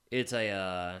 It's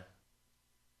a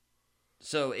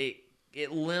so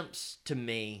it limps to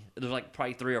me. There's like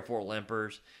probably 3 or 4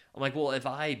 limpers. I'm like, well, if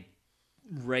I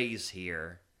raise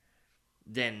here,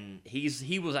 then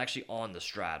he was actually on the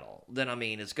straddle. Then I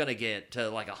mean, it's gonna get to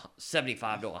like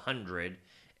 75 to 100,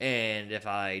 and if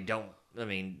I don't, I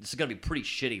mean, it's gonna be pretty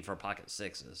shitty for pocket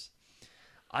sixes.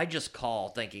 I just call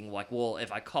thinking like, well,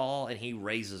 if I call and he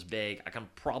raises big, I can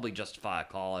probably justify a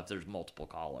call if there's multiple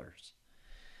callers.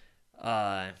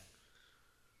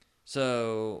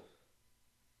 So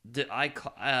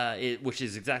which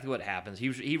is exactly what happens.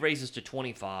 He raises to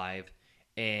 25,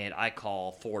 and I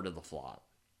call 4 to the flop.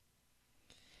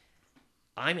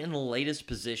 I'm in the latest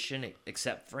position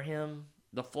except for him.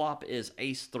 The flop is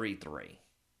ace 3-3.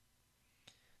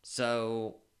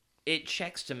 So it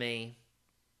checks to me.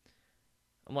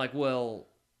 I'm like, well,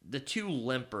 the 2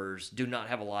 limpers do not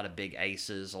have a lot of big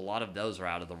aces. A lot of those are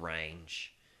out of the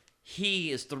range. He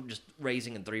is just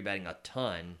raising and 3-betting a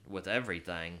ton with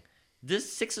everything.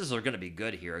 This sixes are going to be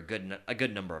good here a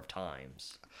good number of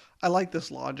times. I like this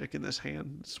logic in this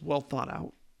hand. It's well thought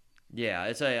out.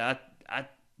 Yeah,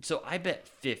 so I bet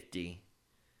 50,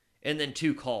 and then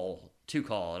two call,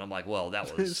 and I'm like, well,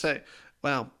 that was Say,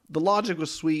 wow, the logic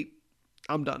was sweet.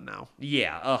 I'm done now.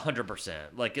 Yeah, 100%.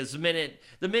 Like the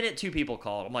minute 2 people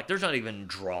called, I'm like, there's not even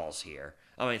draws here.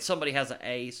 I mean, somebody has an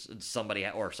ace, and somebody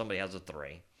has a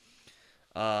 3.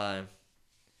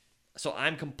 So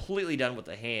I'm completely done with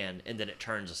the hand, and then it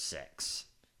turns a 6,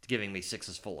 giving me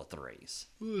 6s full of 3s.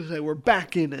 Say, we're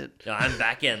back in it. I'm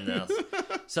back in this.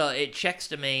 So it checks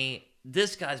to me.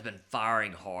 This guy's been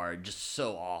firing hard just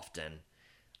so often.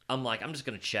 I'm like, I'm just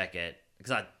going to check it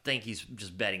because I think he's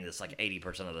just betting this like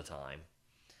 80% of the time.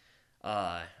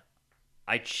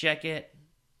 I check it.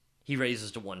 He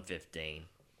raises to 115.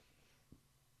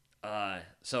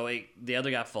 So the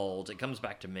other guy folds. It comes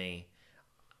back to me.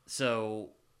 So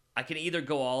I can either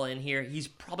go all in here. He's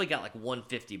probably got like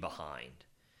 150 behind.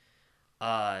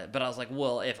 But I was like,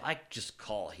 well, if I just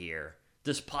call here,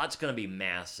 this pot's going to be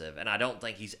massive, and I don't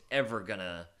think he's ever going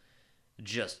to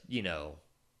just,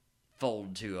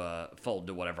 fold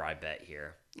to whatever I bet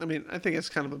here. I mean, I think it's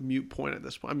kind of a moot point at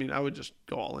this point. I mean, I would just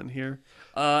go all in here.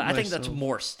 I think that's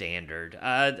more standard.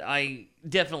 I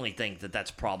definitely think that's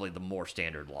probably the more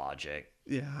standard logic.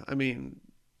 Yeah, I mean,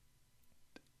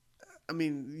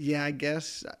 yeah, I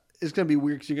guess it's gonna be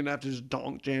weird because you're gonna have to just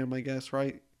donk jam, I guess,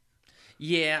 right?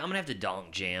 Yeah, I'm gonna have to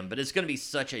donk jam, but it's gonna be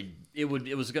it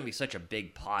was gonna be such a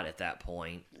big pot at that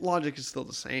point. Logic is still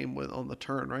the same on the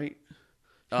turn, right?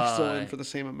 You're still in for the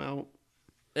same amount.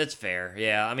 It's fair,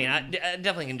 yeah. I mean, I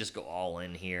definitely can just go all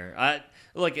in here.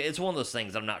 It's one of those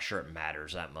things I'm not sure it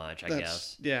matters that much, I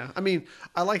guess. Yeah, I mean,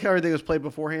 I like how everything was played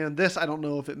beforehand. This, I don't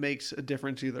know if it makes a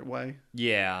difference either way.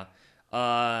 Yeah.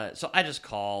 So I just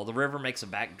call. The river makes a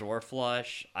backdoor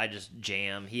flush. I just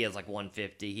jam. He has like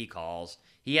 150. He calls.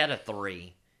 He had a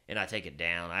 3, and I take it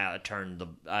down. I outturned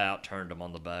him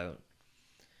on the boat.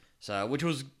 So, which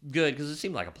was good because it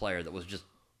seemed like a player that was just.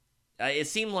 It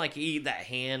seemed like that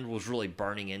hand was really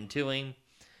burning into him.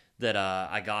 That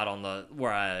I got on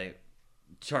where I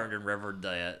turned and rivered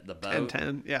the boat.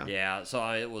 10-10, yeah. Yeah. So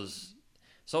it was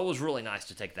really nice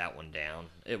to take that one down.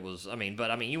 It was. I mean,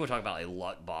 you were talking about a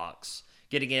luck box.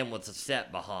 Getting in with a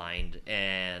set behind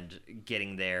and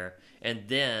getting there, and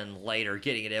then later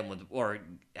getting it in or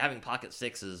having pocket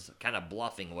sixes, kind of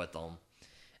bluffing with them,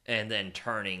 and then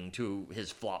turning to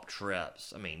his flop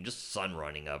trips. I mean, just sun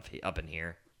running up in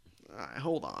here. All right,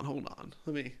 hold on.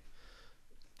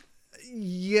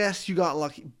 Yes, you got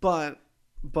lucky, but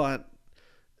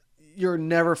you're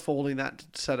never folding that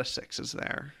set of sixes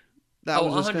there. That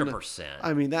was 100%.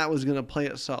 I mean, that was going to play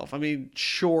itself. I mean,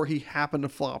 sure, he happened to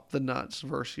flop the nuts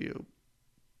versus you.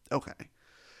 Okay.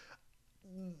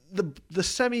 The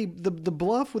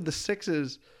bluff with the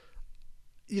sixes,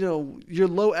 your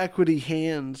low equity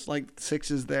hands like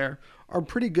sixes there are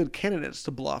pretty good candidates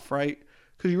to bluff, right?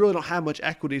 Because you really don't have much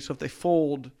equity. So if they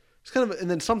fold, it's kind of, and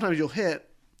then sometimes you'll hit.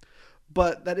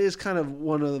 But that is kind of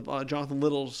one of Jonathan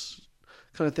Little's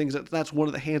kind of things. That's one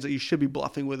of the hands that you should be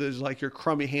bluffing with is like your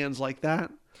crummy hands like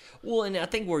that. Well, and I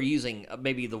think we're using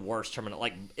maybe the worst term.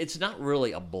 Like, it's not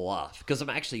really a bluff because I'm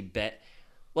actually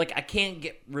I can't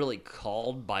get really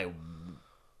called by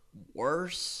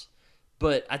worse,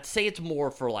 but I'd say it's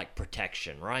more for like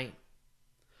protection, right?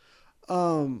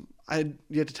 You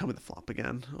have to tell me the flop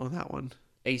again on that one.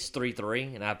 Ace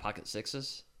 3-3, and I have pocket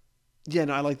sixes. Yeah,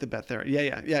 no, I like the bet there.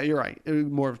 Yeah, you're right. It was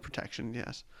more of protection,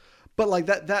 yes. But like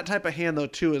that type of hand though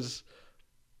too is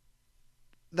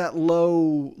that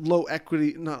low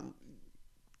equity. Not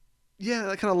Yeah,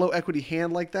 that kind of low equity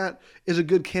hand like that is a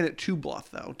good candidate to bluff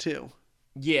though too.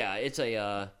 Yeah, it's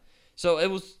a. So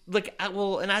it was like,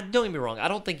 and I don't get me wrong, I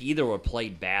don't think either were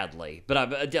played badly, but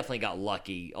I definitely got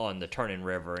lucky on the Turning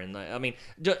River, and I mean,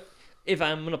 if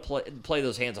I'm gonna play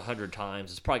those hands 100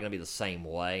 times, it's probably gonna be the same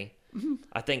way. Mm-hmm.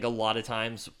 I think a lot of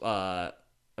times, I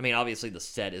mean, obviously the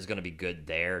set is gonna be good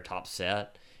there, top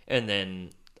set, and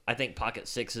then I think pocket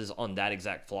sixes on that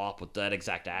exact flop with that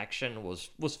exact action was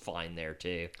fine there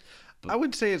too. I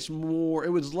would say it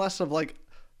was less of like,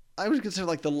 I would consider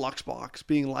like the Lux box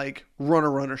being like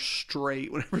runner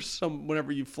straight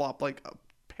whenever you flop like a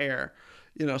pair,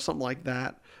 something like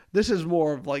that. This is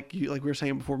more of like we were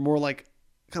saying before, more like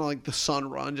kind of like the sun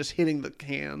run, just hitting the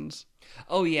hands.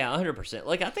 Oh yeah, 100%.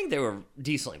 Like I think they were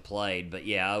decently played, but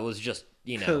yeah, it was just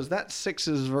because that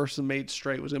sixes versus made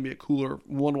straight was gonna be a cooler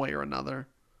one way or another.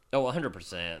 Oh,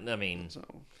 100%. I mean,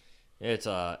 it's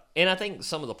and I think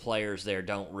some of the players there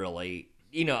don't really,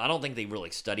 I don't think they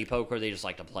really study poker. They just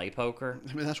like to play poker.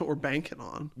 I mean, that's what we're banking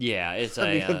on. Yeah, it's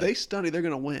if they study, they're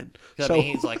gonna win. So, I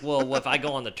mean, he's like, well, if I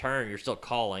go on the turn, you're still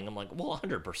calling. I'm like, well,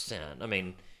 100%. I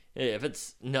mean, if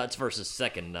it's nuts versus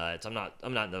second nuts, I'm not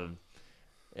in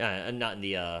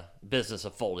the business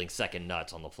of folding second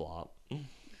nuts on the flop.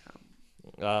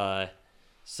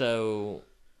 So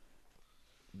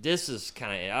this is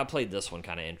I played this one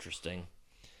kind of interesting.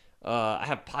 I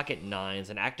have pocket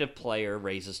nines. An active player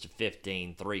raises to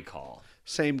 15, 3 call.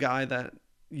 Same guy that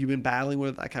you've been battling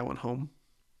with. That guy went home.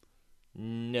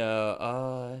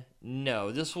 No. He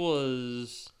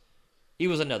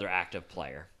was another active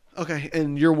player. Okay,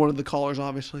 and you're one of the callers,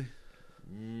 obviously.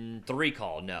 3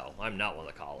 call. No, I'm not one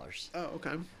of the callers. Oh,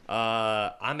 okay.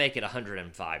 I make it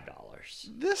 $105.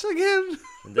 This again?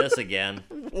 This again.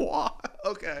 What?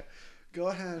 Okay, go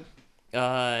ahead.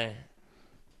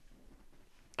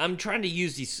 I'm trying to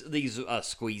use these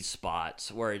squeeze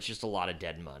spots where it's just a lot of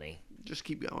dead money. Just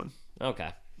keep going. Okay.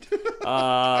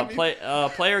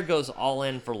 Player goes all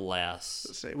in for less.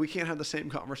 Let's say we can't have the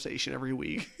same conversation every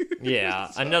week.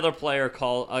 Yeah, so. Another player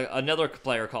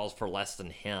calls for less than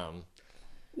him.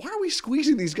 Why are we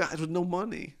squeezing these guys with no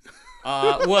money?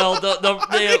 Well,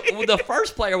 the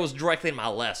first player was directly in my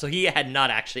left, so he had not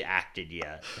actually acted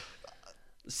yet.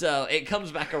 So it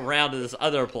comes back around to this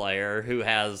other player who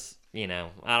has, I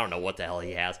don't know what the hell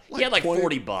he has. He had like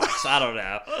 20... $40. I don't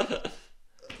know.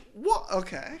 What?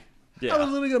 Okay. Yeah. I was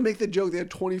literally going to make the joke they had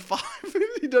 25.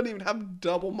 He doesn't even have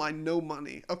double my no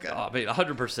money. Okay. Oh, I mean,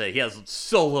 100%. He has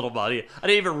so little money. I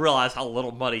didn't even realize how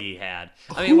little money he had.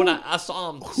 I mean, when I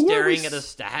saw him staring at a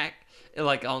stack,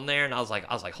 like on there, and I was like,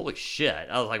 holy shit.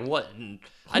 I was like, what? And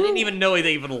I didn't even know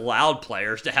they even allowed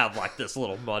players to have like this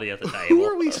little money at the table. Who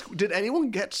are we? Did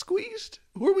anyone get squeezed?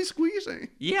 Who are we squeezing?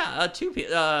 Yeah, two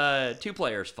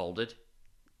players folded.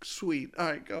 Sweet. All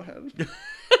right, go ahead.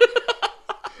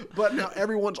 But now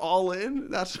everyone's all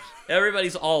in?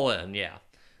 Everybody's all in, yeah.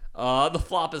 The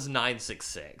flop is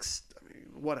 9-6-6. I mean,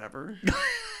 whatever.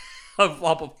 A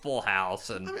flop of full house,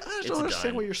 and I just don't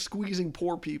understand why you're squeezing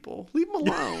poor people. Leave them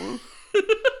alone.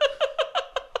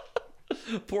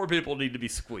 Poor people need to be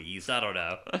squeezed. I don't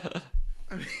know.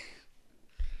 I mean,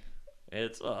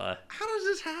 it's how does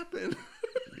this happen?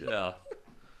 Yeah.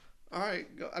 All right.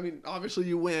 I mean, obviously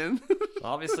you win.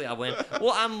 Obviously I win.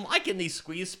 Well, I'm liking these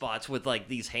squeeze spots with like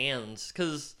these hands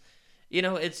because,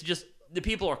 it's just the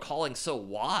people are calling so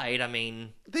wide. I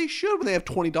mean, they should when they have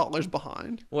 $20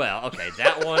 behind. Well, okay,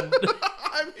 that one.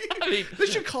 I mean, they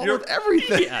should call with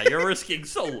everything. Yeah, you're risking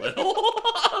so little.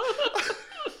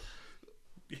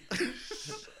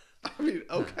 I mean,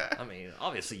 okay. I mean,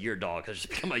 obviously your dog has just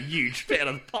become a huge fan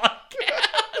of the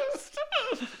podcast.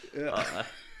 Yeah.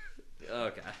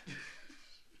 Okay.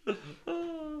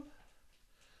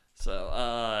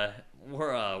 So,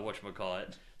 we're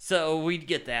whatchamacallit. So we'd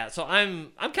get that. So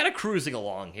I'm kind of cruising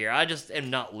along here. I just am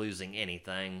not losing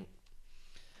anything.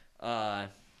 Okay,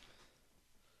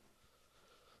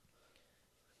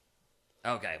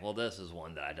 well this is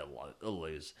one that I did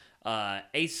lose. A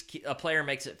player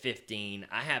makes it 15.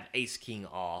 I have ace king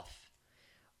off.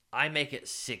 I make it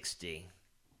 60.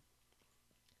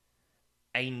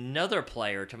 Another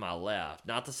player to my left,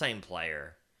 not the same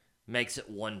player, makes it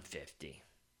 150.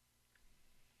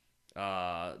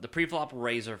 The preflop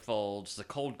razor folds, the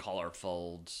cold caller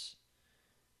folds.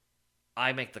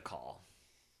 I make the call.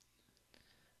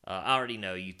 I already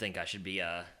know you think I should be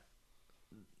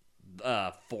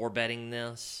 4-betting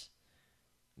this,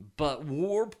 but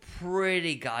we're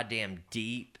pretty goddamn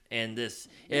deep in this.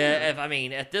 Yeah.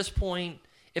 At this point,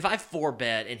 if I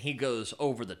 4-bet and he goes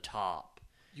over the top,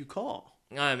 you call.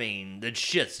 I mean, the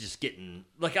shit's just getting...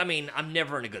 I'm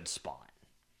never in a good spot.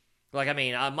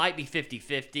 I might be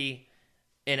 50-50,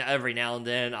 And every now and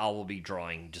then I will be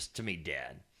drawing just to me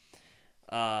dead.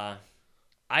 I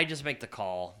just make the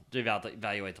call to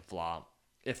evaluate the flop.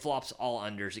 It flops all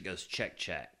unders. It goes check,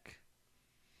 check.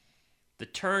 The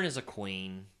turn is a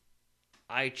queen.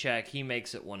 I check. He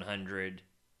makes it 100.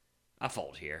 I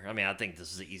fold here. I mean, I think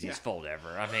this is the easiest fold ever.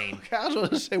 I mean, Okay, I was going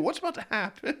to say, what's about to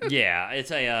happen? yeah,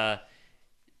 it's a.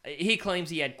 He claims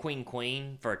he had queen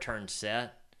queen for a turn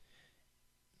set,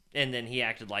 and then he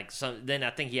acted like some. Then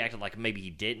I think he acted like maybe he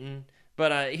didn't.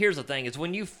 But here's the thing: is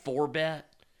when you 4-bet,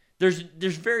 there's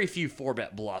very few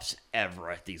 4-bet bluffs ever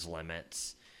at these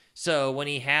limits. So when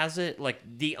he has it, like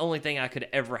the only thing I could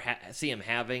ever see him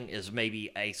having is maybe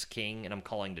ace king, and I'm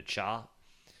calling to chop.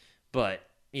 But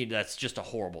that's just a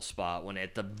horrible spot when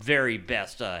at the very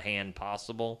best hand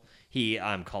possible,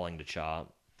 I'm calling to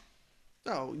chop.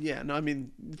 Oh, yeah. No, I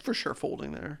mean, for sure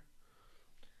folding there.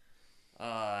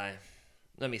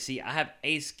 Let me see. I have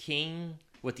ace king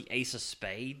with the ace of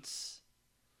spades.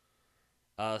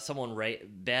 Someone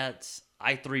bets.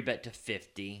 I 3-bet to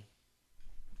 50.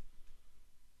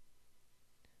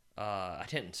 I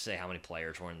didn't say how many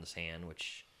players were in this hand,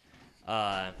 which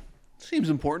Seems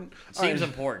important. seems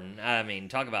important. I mean,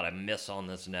 talk about a miss on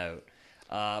this note.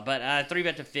 But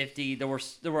 3-bet to 50. There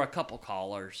were a couple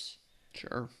callers.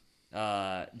 Sure.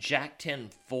 Jack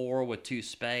 10-4 with 2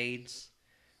 spades.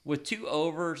 With 2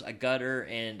 overs, a gutter,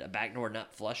 and a backdoor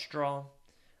nut flush draw,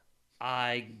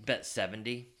 I bet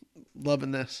 70.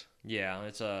 Loving this. Yeah,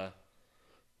 it's a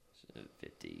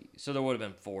 50. So there would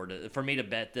have been 4 for me to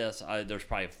bet this. There's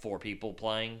probably 4 people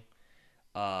playing.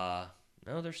 No,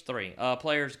 there's 3.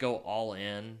 Players go all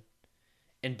in,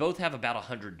 and both have about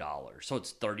 $100. So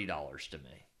it's $30 to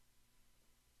me.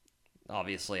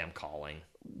 Obviously, I'm calling.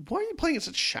 Why are you playing in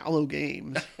such shallow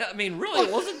games? I mean, really,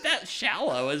 it wasn't that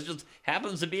shallow. It just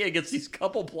happens to be against these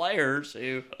couple players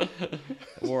who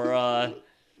were.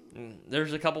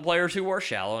 There's a couple players who were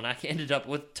shallow, and I ended up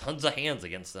with tons of hands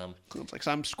against them. It's like,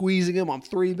 so I'm squeezing them, I'm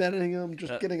 3-betting them,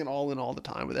 just getting it all in all the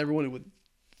time with everyone with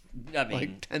I mean,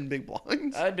 like 10 big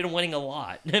blinds. I'd been winning a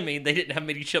lot. I mean, they didn't have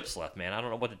many chips left, man. I don't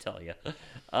know what to tell you.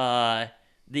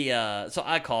 So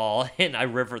I call and I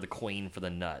river the queen for the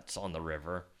nuts on the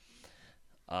river.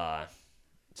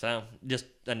 So just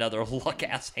another luck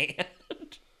ass hand.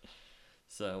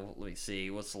 So let me see.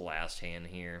 What's the last hand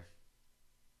here?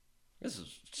 This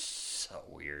is so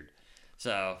weird.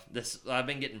 So I've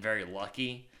been getting very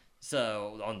lucky.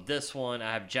 So on this one,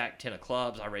 I have Jack 10 of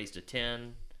clubs. I raised to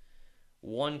 10.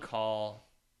 1 call.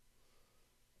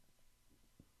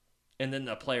 And then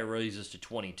the player raises to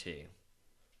 22.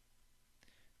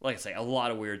 Like I say, a lot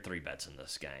of weird 3-bets in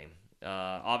this game.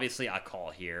 Obviously, I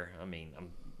call here. I mean,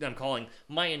 I'm calling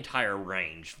my entire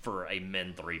range for a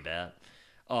min 3-bet.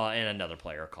 And another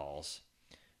player calls.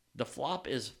 The flop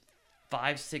is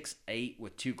 5, 6, 8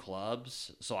 with 2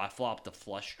 clubs. So I flop the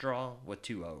flush draw with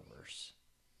 2 overs.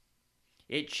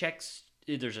 It checks.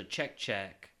 There's a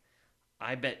check.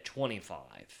 I bet 25.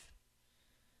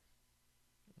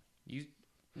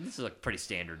 This is a pretty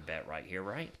standard bet right here,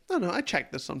 right? No, I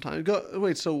check this sometimes.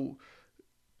 Wait, so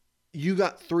you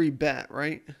got 3-bet,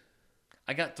 right?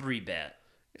 I got 3-bet.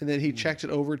 And then he checked it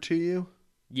over to you?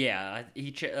 Yeah,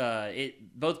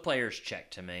 both players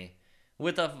checked to me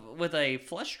with a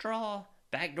flush draw,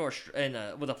 backdoor,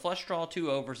 and with a flush draw,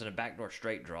 2 overs, and a backdoor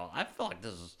straight draw. I feel like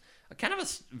this is kind of a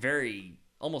very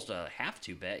almost a have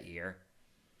to bet here.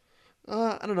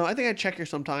 I don't know. I think I check here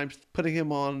sometimes, putting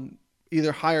him on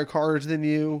either higher cards than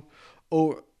you,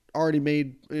 or already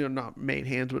made, not made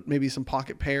hands, but maybe some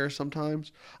pocket pairs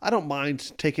sometimes. I don't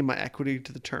mind taking my equity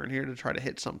to the turn here to try to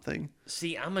hit something.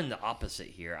 See, I'm in the opposite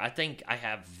here. I think I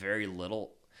have very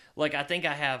little. Like, I think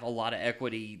I have a lot of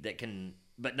equity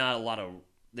but not a lot of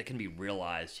that can be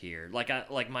realized here.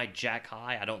 Like my Jack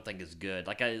High, I don't think is good.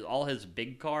 Like all his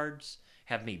big cards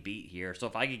have me beat here. So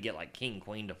if I could get like King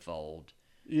Queen to fold.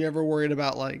 You ever worried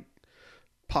about like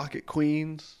pocket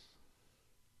queens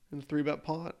in the 3-bet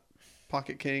pot?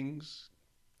 Pocket kings?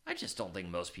 I just don't think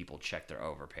most people check their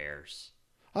over pairs.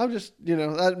 I'm just,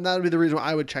 that would be the reason why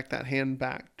I would check that hand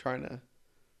back, trying to.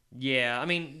 Yeah, I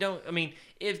mean,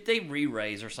 if they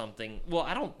re-raise or something, well,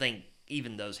 I don't think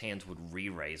even those hands would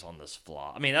re-raise on this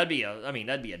flop. I mean, that'd be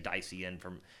a dicey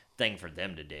thing for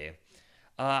them to do.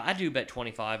 I do bet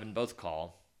 25 and both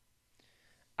call.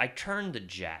 I turn the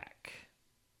Jack.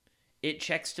 It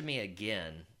checks to me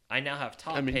again. I now have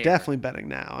top pair. Definitely betting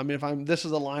now. I mean, this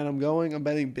is the line I'm going, I'm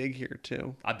betting big here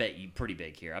too. I bet you pretty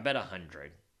big here. I bet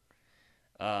 100.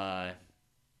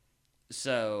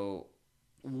 So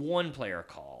 1 player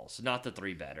calls, not the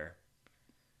 3-better.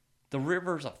 The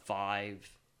river's a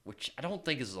 5, which I don't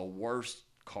think is the worst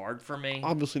card for me.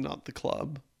 Obviously not the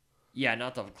club. Yeah,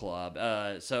 not the club.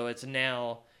 So it's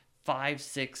now 5,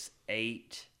 6,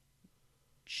 8,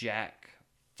 Jack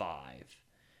 5.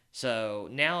 So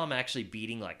now I'm actually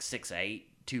beating like 6, 8,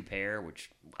 2 pair,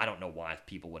 which I don't know why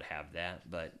people would have that,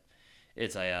 but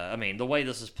it's I mean, the way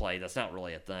this is played, that's not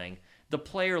really a thing. The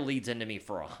player leads into me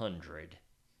for 100.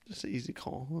 Just an easy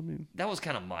call. I mean, That was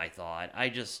kind of my thought. I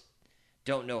just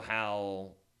don't know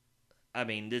how. I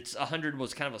mean, it's 100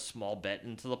 was kind of a small bet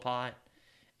into the pot,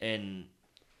 and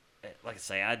like I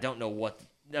say, I don't know what.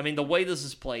 I mean, the way this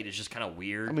is played is just kind of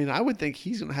weird. I mean, I would think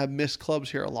he's gonna have missed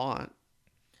clubs here a lot.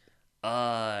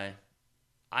 I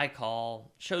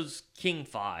call shows King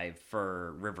 5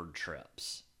 for river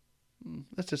trips.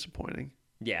 That's disappointing.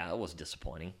 Yeah, it was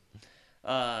disappointing.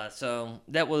 So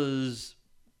that was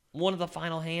one of the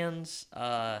final hands.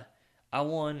 I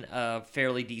won a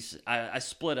fairly decent. I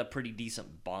split a pretty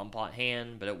decent bomb pot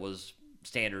hand, but it was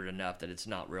standard enough that it's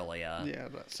not really. Yeah,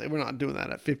 but say we're not doing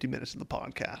that at 50 minutes in the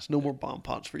podcast. No more bomb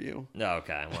pots for you. No,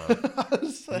 okay. Well,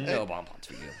 no bomb pots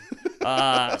for you.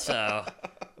 So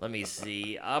let me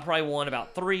see. I probably won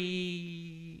about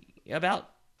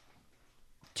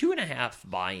 2.5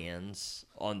 buy-ins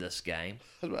on this game.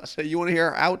 I was about to say, you want to hear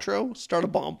our outro? Start a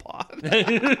bomb pot.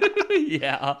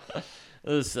 Yeah.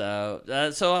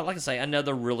 So like I say,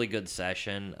 another really good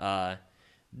session.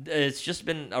 It's just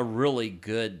been a really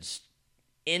good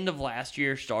end of last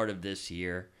year, start of this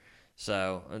year.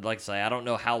 So, like I say, I don't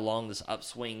know how long this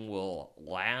upswing will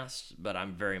last, but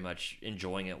I'm very much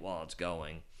enjoying it while it's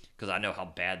going because I know how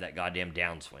bad that goddamn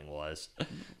downswing was.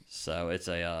 So it's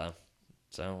so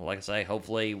like I say,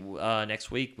 hopefully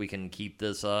next week we can keep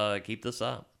this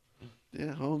up.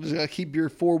 Yeah, well, just gotta keep your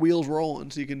 4 wheels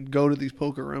rolling so you can go to these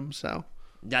poker rooms. So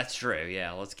That's true.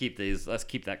 Yeah, let's keep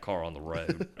that car on the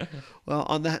road. well,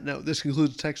 on that note, this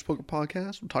concludes the Texas Poker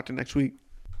Podcast. We'll talk to you next week.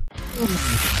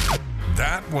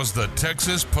 That was the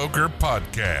Texas Poker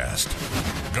Podcast.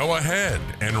 Go ahead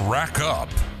and rack up,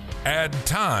 add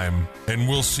time, and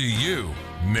we'll see you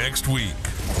next week.